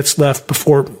 anything that's left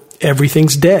before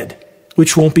everything's dead,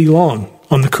 which won't be long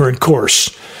on the current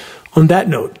course. On that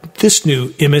note, this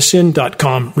new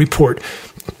MSN.com report,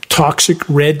 toxic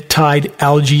red tide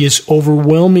algae is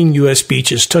overwhelming U.S.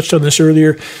 beaches. Touched on this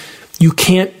earlier. You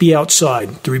can't be outside,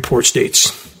 the report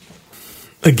states.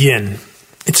 Again,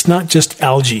 it's not just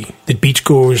algae that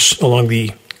beachgoers along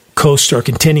the coast are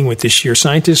contending with this year.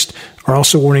 Scientists are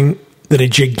also warning that a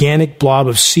gigantic blob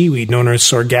of seaweed known as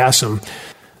sargassum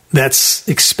that's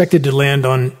expected to land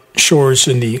on shores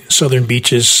in the southern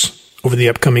beaches over the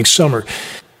upcoming summer.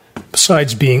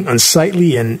 Besides being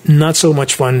unsightly and not so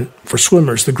much fun for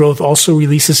swimmers, the growth also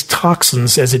releases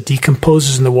toxins as it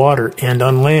decomposes in the water and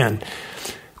on land,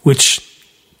 which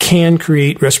can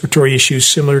create respiratory issues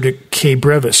similar to K.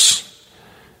 brevis.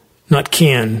 Not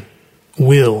can,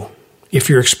 will, if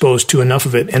you're exposed to enough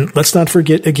of it. And let's not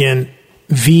forget, again,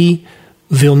 V.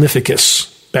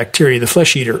 vilnificus bacteria, the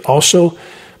flesh eater, also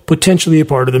potentially a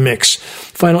part of the mix.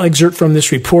 Final excerpt from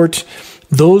this report.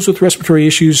 Those with respiratory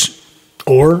issues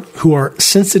or who are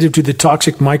sensitive to the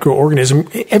toxic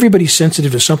microorganism, everybody's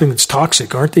sensitive to something that's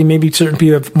toxic, aren't they? Maybe certain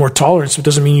people have more tolerance, but it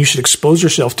doesn't mean you should expose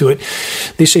yourself to it.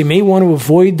 They say may want to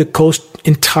avoid the coast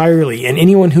entirely, and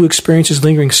anyone who experiences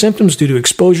lingering symptoms due to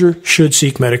exposure should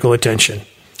seek medical attention.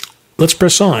 Let's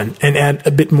press on and add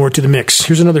a bit more to the mix.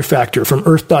 Here's another factor from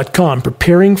Earth.com.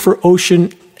 Preparing for ocean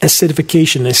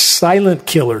acidification, a silent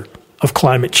killer of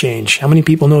climate change. How many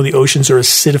people know the oceans are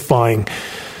acidifying,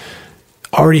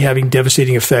 already having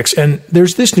devastating effects? And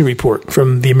there's this new report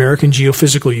from the American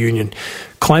Geophysical Union.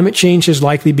 Climate change has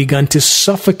likely begun to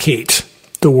suffocate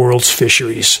the world's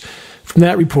fisheries. From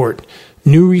that report,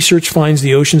 new research finds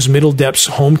the ocean's middle depths,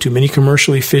 home to many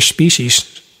commercially fished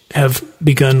species, have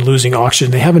begun losing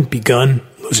oxygen. They haven't begun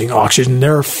losing oxygen.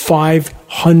 There are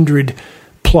 500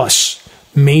 plus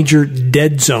major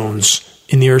dead zones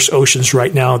in the Earth's oceans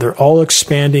right now. They're all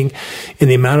expanding, and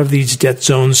the amount of these dead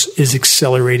zones is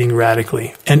accelerating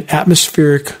radically. And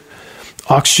atmospheric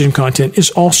oxygen content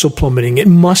is also plummeting. It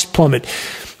must plummet.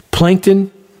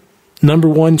 Plankton, number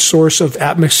one source of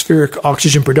atmospheric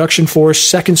oxygen production for us.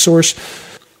 Second source,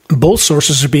 both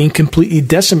sources are being completely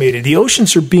decimated. The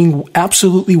oceans are being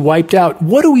absolutely wiped out.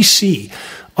 What do we see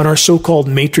on our so-called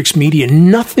matrix media?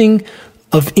 Nothing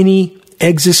of any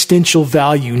existential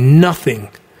value. Nothing.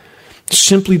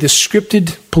 Simply the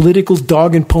scripted political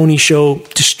dog and pony show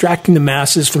distracting the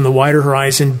masses from the wider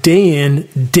horizon day in,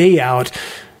 day out.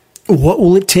 What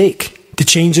will it take to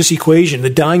change this equation? The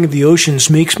dying of the oceans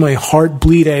makes my heart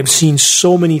bleed. I have seen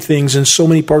so many things in so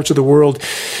many parts of the world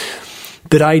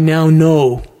that I now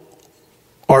know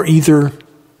are either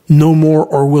no more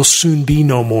or will soon be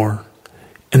no more.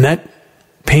 And that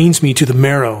pains me to the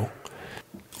marrow.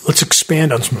 Let's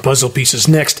expand on some puzzle pieces.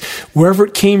 Next, wherever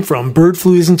it came from, bird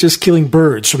flu isn't just killing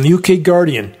birds. From the UK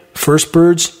Guardian, first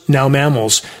birds, now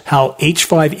mammals. How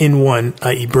H5N1,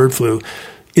 i.e. bird flu,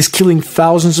 is killing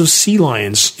thousands of sea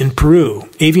lions in Peru.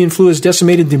 Avian flu has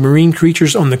decimated the marine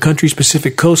creatures on the country's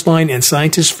Pacific coastline, and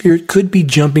scientists fear it could be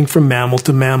jumping from mammal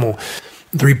to mammal.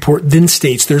 The report then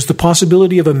states there's the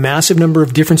possibility of a massive number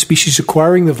of different species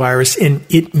acquiring the virus and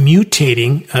it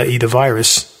mutating, i.e. the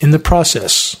virus, in the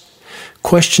process.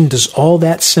 Question, does all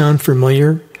that sound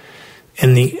familiar?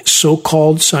 And the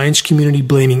so-called science community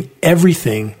blaming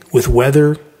everything with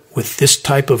weather, with this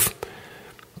type of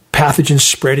pathogen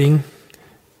spreading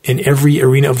in every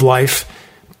arena of life,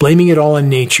 blaming it all on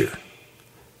nature.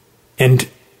 And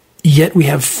yet we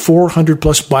have 400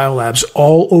 plus biolabs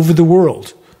all over the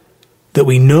world that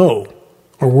we know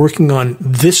are working on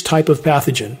this type of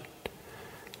pathogen.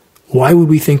 Why would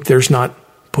we think there's not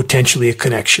potentially a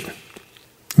connection?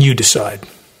 You decide.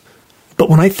 But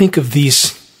when I think of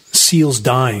these seals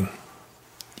dying,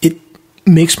 it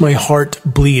makes my heart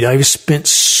bleed. I've spent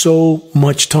so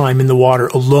much time in the water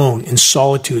alone, in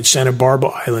solitude. Santa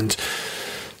Barbara Island,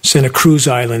 Santa Cruz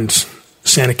Island,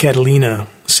 Santa Catalina,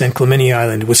 San Clemente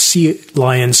Island, with sea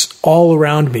lions all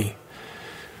around me.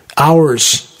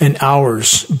 Hours and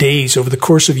hours, days, over the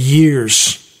course of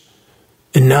years.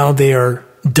 And now they are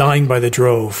dying by the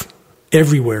drove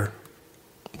everywhere.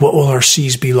 What will our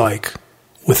seas be like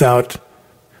without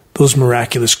those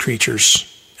miraculous creatures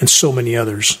and so many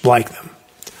others like them?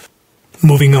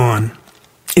 Moving on.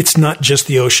 It's not just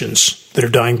the oceans that are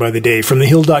dying by the day. From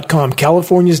thehill.com,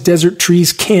 California's desert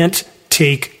trees can't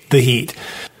take the heat.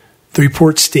 The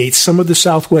report states some of the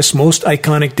Southwest's most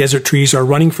iconic desert trees are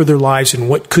running for their lives in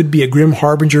what could be a grim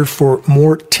harbinger for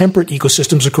more temperate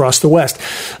ecosystems across the West.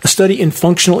 A study in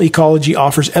functional ecology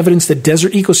offers evidence that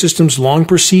desert ecosystems, long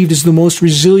perceived as the most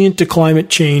resilient to climate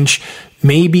change,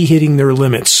 may be hitting their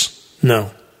limits.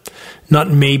 No, not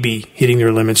maybe hitting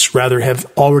their limits, rather have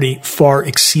already far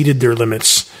exceeded their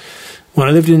limits. When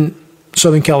I lived in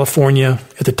Southern California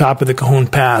at the top of the Cajon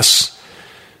Pass,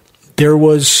 there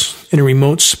was, in a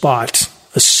remote spot,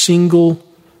 a single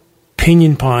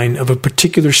pinyon pine of a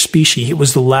particular species. It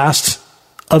was the last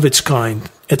of its kind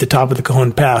at the top of the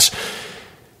Cajon Pass.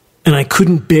 And I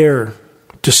couldn't bear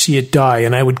to see it die,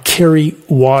 and I would carry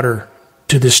water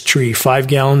to this tree, 5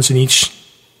 gallons in each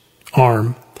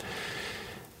arm,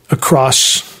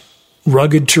 across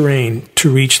rugged terrain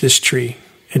to reach this tree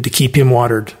and to keep him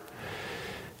watered.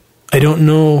 I don't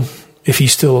know if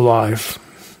he's still alive.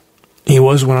 He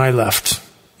was when I left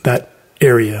that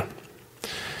area.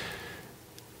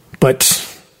 But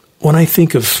when I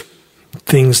think of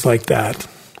things like that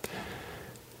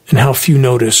and how few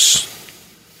notice,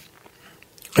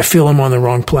 I feel I'm on the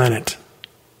wrong planet.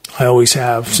 I always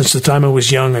have. Since the time I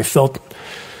was young, I felt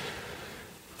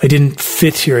I didn't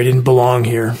fit here. I didn't belong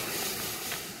here.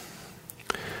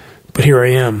 But here I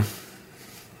am.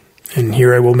 And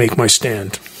here I will make my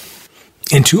stand.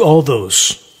 And to all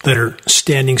those that are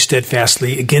standing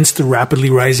steadfastly against the rapidly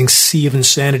rising sea of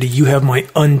insanity, you have my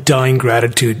undying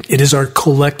gratitude. It is our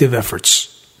collective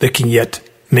efforts that can yet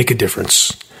make a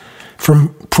difference. From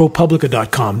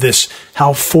ProPublica.com, this,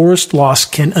 how forest loss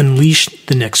can unleash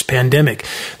the next pandemic.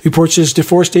 The report says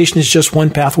deforestation is just one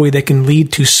pathway that can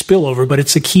lead to spillover, but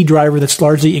it's a key driver that's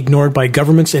largely ignored by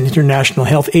governments and international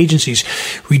health agencies.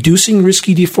 Reducing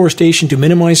risky deforestation to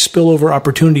minimize spillover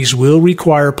opportunities will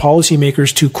require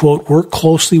policymakers to, quote, work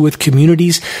closely with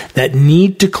communities that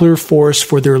need to clear forests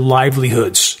for their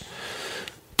livelihoods.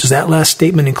 Does that last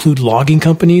statement include logging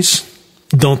companies?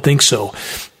 Don't think so.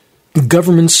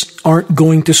 Governments aren't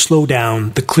going to slow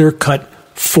down the clear-cut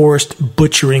forest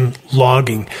butchering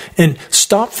logging. And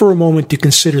stop for a moment to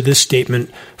consider this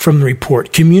statement from the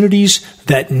report. Communities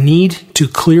that need to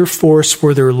clear forests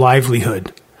for their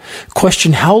livelihood.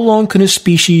 Question, how long can a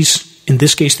species, in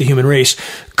this case the human race,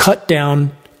 cut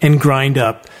down and grind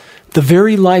up the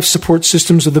very life support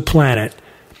systems of the planet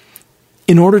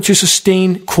in order to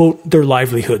sustain, quote, their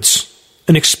livelihoods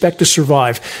and expect to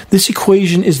survive? This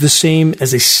equation is the same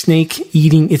as a snake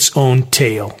eating its own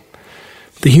tail.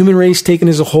 The human race taken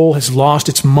as a whole has lost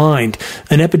its mind,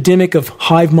 an epidemic of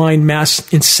hive mind mass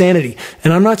insanity.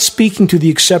 And I'm not speaking to the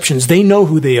exceptions. They know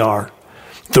who they are.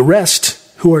 The rest,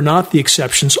 who are not the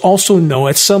exceptions, also know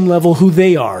at some level who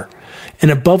they are.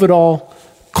 And above it all,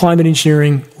 climate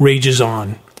engineering rages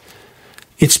on.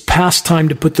 It's past time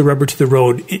to put the rubber to the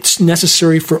road. It's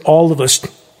necessary for all of us,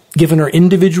 given our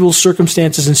individual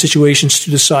circumstances and situations, to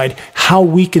decide how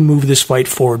we can move this fight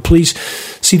forward. Please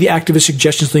see the activist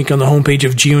suggestions link on the homepage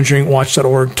of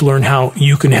geoengineeringwatch.org to learn how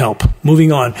you can help.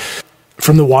 Moving on.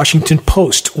 From the Washington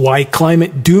Post, why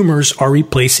climate doomers are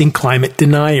replacing climate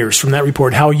deniers. From that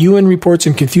report, how UN reports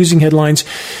and confusing headlines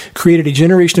created a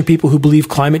generation of people who believe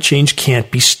climate change can't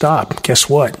be stopped. Guess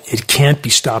what? It can't be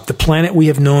stopped. The planet we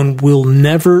have known will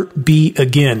never be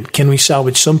again. Can we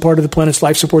salvage some part of the planet's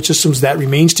life support systems? That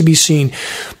remains to be seen,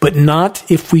 but not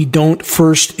if we don't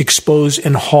first expose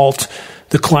and halt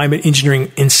the climate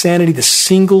engineering insanity, the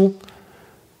single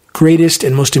greatest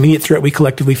and most immediate threat we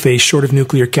collectively face, short of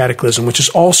nuclear cataclysm, which is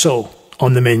also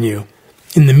on the menu.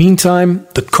 In the meantime,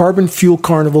 the carbon fuel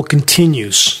carnival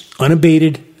continues,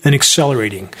 unabated and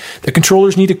accelerating. The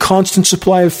controllers need a constant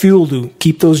supply of fuel to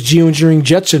keep those geoengineering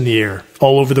jets in the air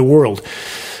all over the world.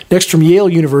 Next, from Yale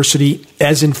University,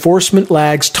 as enforcement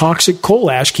lags, toxic coal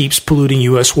ash keeps polluting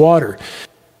U.S. water.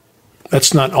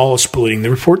 That's not all it's polluting. The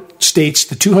report states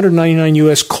the 299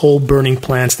 U.S. coal-burning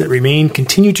plants that remain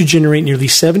continue to generate nearly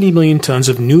 70 million tons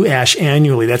of new ash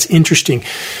annually. That's interesting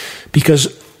because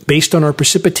based on our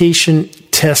precipitation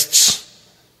tests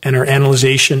and our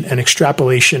analyzation and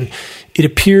extrapolation, it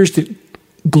appears that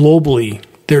globally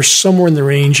there's somewhere in the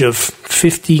range of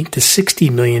 50 to 60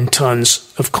 million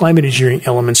tons of climate engineering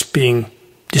elements being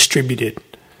distributed.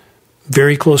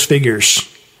 Very close figures.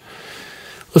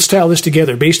 Let's tie all this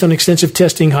together. Based on extensive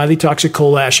testing, highly toxic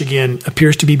coal ash, again,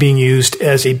 appears to be being used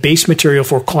as a base material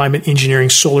for climate engineering,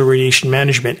 solar radiation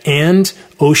management, and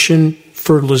ocean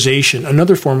fertilization,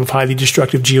 another form of highly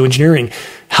destructive geoengineering.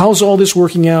 How's all this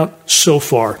working out so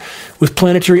far? With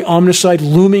planetary omnicide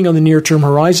looming on the near-term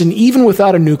horizon, even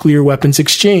without a nuclear weapons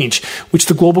exchange, which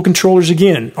the global controllers,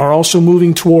 again, are also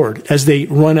moving toward as they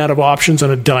run out of options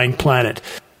on a dying planet.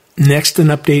 Next, an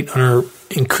update on our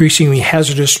increasingly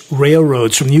hazardous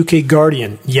railroads. From the UK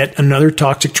Guardian, yet another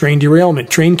toxic train derailment.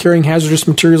 Train carrying hazardous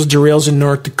materials derails in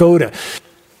North Dakota.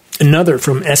 Another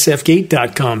from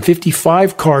sfgate.com,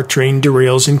 55-car train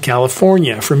derails in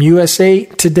California. From USA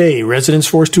Today, residents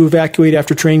forced to evacuate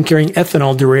after train carrying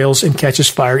ethanol derails and catches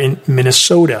fire in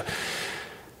Minnesota.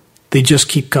 They just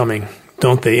keep coming,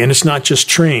 don't they? And it's not just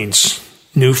trains.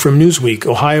 New from Newsweek,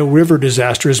 Ohio River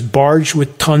disaster as barge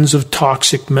with tons of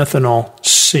toxic methanol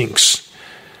sinks.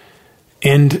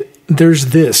 And there's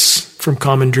this from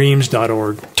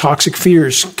commondreams.org. Toxic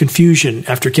fears, confusion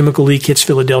after chemical leak hits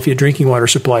Philadelphia drinking water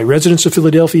supply. Residents of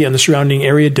Philadelphia and the surrounding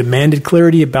area demanded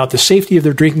clarity about the safety of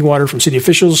their drinking water from city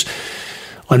officials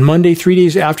on Monday, 3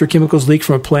 days after chemicals leaked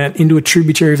from a plant into a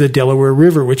tributary of the Delaware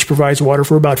River, which provides water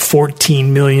for about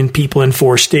 14 million people in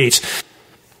 4 states.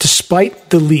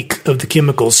 Despite the leak of the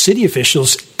chemicals, city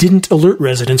officials didn't alert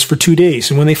residents for 2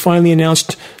 days. And when they finally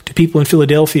announced to people in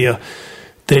Philadelphia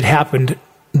that it happened,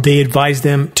 they advised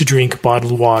them to drink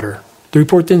bottled water. The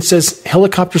report then says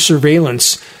helicopter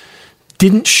surveillance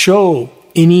didn't show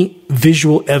any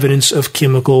visual evidence of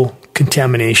chemical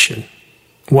contamination.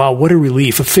 Wow, what a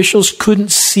relief. Officials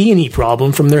couldn't see any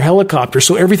problem from their helicopter,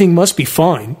 so everything must be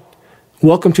fine.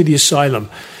 Welcome to the asylum.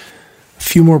 A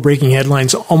few more breaking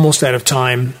headlines, almost out of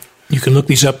time. You can look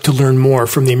these up to learn more.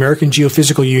 From the American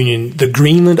Geophysical Union, the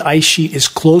Greenland ice sheet is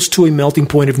close to a melting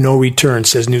point of no return,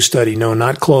 says new study. No,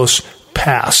 not close.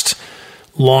 Past,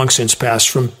 long since passed.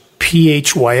 From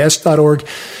phys.org,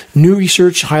 new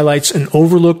research highlights an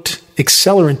overlooked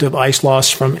accelerant of ice loss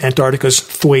from Antarctica's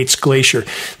Thwaites Glacier.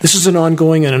 This is an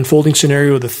ongoing and unfolding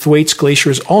scenario. The Thwaites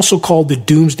Glacier is also called the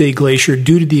Doomsday Glacier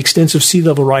due to the extensive sea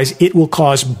level rise it will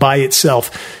cause by itself,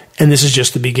 and this is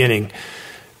just the beginning.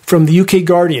 From the UK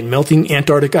Guardian, melting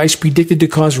Antarctic ice predicted to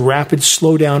cause rapid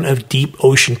slowdown of deep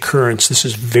ocean currents. This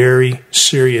is very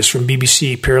serious. From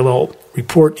BBC, parallel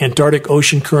report, Antarctic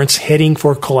ocean currents heading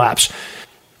for collapse.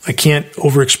 I can't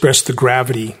overexpress the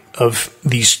gravity of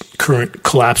these current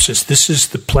collapses. This is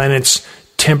the planet's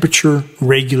temperature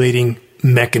regulating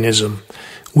mechanism.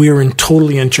 We are in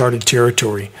totally uncharted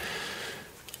territory.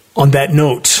 On that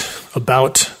note,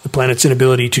 about the planet's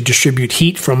inability to distribute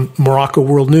heat, from Morocco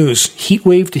World News, heat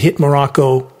wave to hit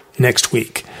Morocco next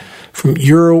week. From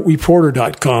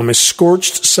Euroreporter.com, as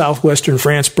scorched southwestern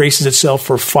France braces itself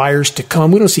for fires to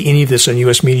come. We don't see any of this on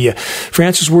U.S. media.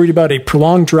 France is worried about a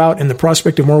prolonged drought and the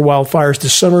prospect of more wildfires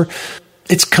this summer.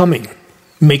 It's coming.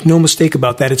 Make no mistake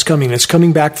about that. It's coming. It's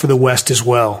coming back for the West as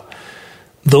well.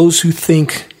 Those who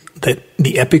think that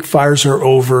the epic fires are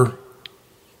over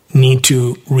need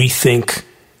to rethink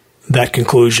that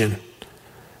conclusion.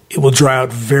 It will dry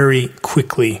out very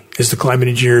quickly as the climate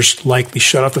engineers likely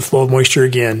shut off the flow of moisture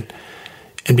again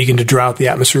and begin to dry out the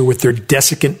atmosphere with their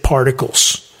desiccant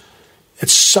particles. It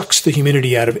sucks the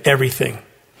humidity out of everything,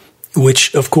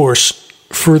 which, of course,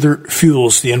 further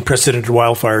fuels the unprecedented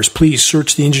wildfires. Please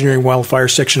search the engineering wildfire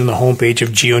section on the homepage of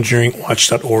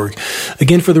geoengineeringwatch.org.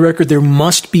 Again, for the record, there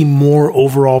must be more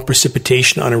overall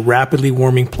precipitation on a rapidly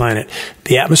warming planet.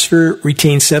 The atmosphere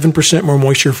retains 7% more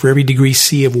moisture for every degree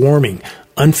C of warming.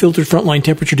 Unfiltered frontline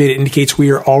temperature data indicates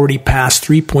we are already past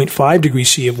 3.5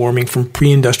 degrees C of warming from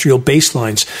pre-industrial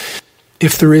baselines.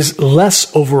 If there is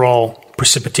less overall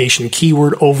precipitation,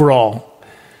 keyword overall,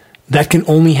 that can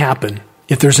only happen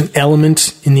if there's an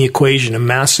element in the equation, a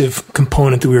massive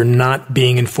component that we are not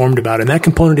being informed about, and that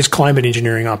component is climate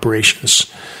engineering operations.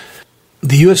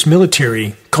 The U.S.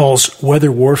 military calls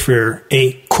weather warfare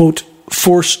a, quote,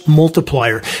 force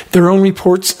multiplier. Their own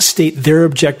reports state their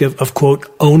objective of,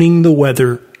 quote, owning the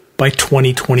weather by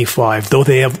 2025, though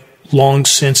they have long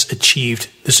since achieved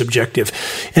this objective.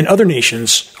 And other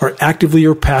nations are actively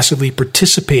or passively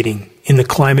participating in the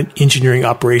climate engineering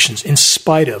operations in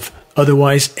spite of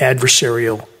otherwise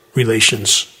adversarial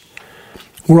relations.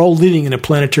 We're all living in a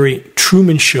planetary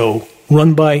Truman Show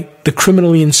run by the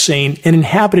criminally insane and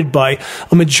inhabited by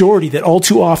a majority that all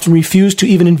too often refuse to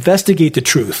even investigate the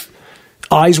truth.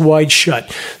 Eyes wide shut.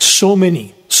 So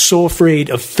many, so afraid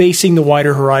of facing the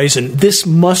wider horizon. This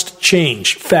must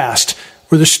change fast,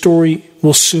 or the story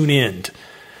will soon end.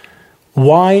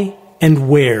 Why and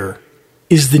where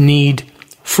is the need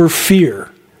for fear?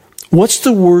 What's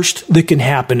the worst that can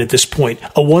happen at this point?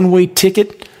 A one-way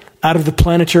ticket out of the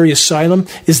planetary asylum?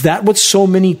 Is that what so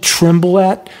many tremble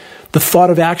at? The thought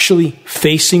of actually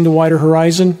facing the wider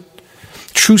horizon?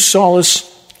 True solace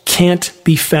can't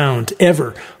be found,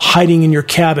 ever, hiding in your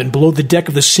cabin below the deck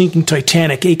of the sinking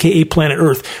Titanic, aka planet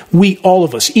Earth. We, all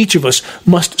of us, each of us,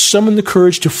 must summon the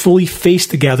courage to fully face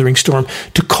the gathering storm,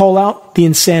 to call out the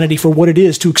insanity for what it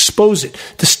is, to expose it,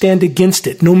 to stand against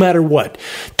it, no matter what,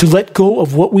 to let go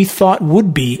of what we thought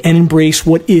would be and embrace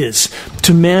what is,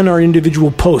 to man our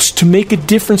individual posts, to make a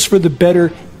difference for the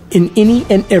better in any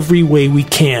and every way we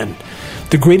can.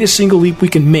 The greatest single leap we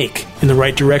can make in the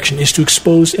right direction is to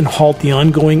expose and halt the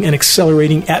ongoing and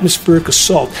accelerating atmospheric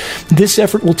assault. This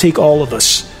effort will take all of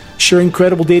us. Sharing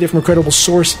credible data from a credible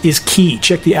source is key.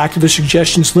 Check the activist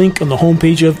suggestions link on the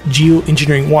homepage of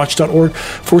geoengineeringwatch.org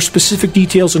for specific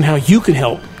details on how you can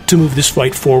help to move this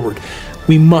fight forward.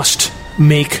 We must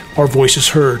make our voices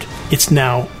heard. It's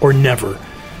now or never.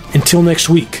 Until next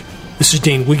week, This is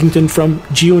Dane Wigington from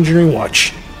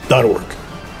geoengineeringwatch.org.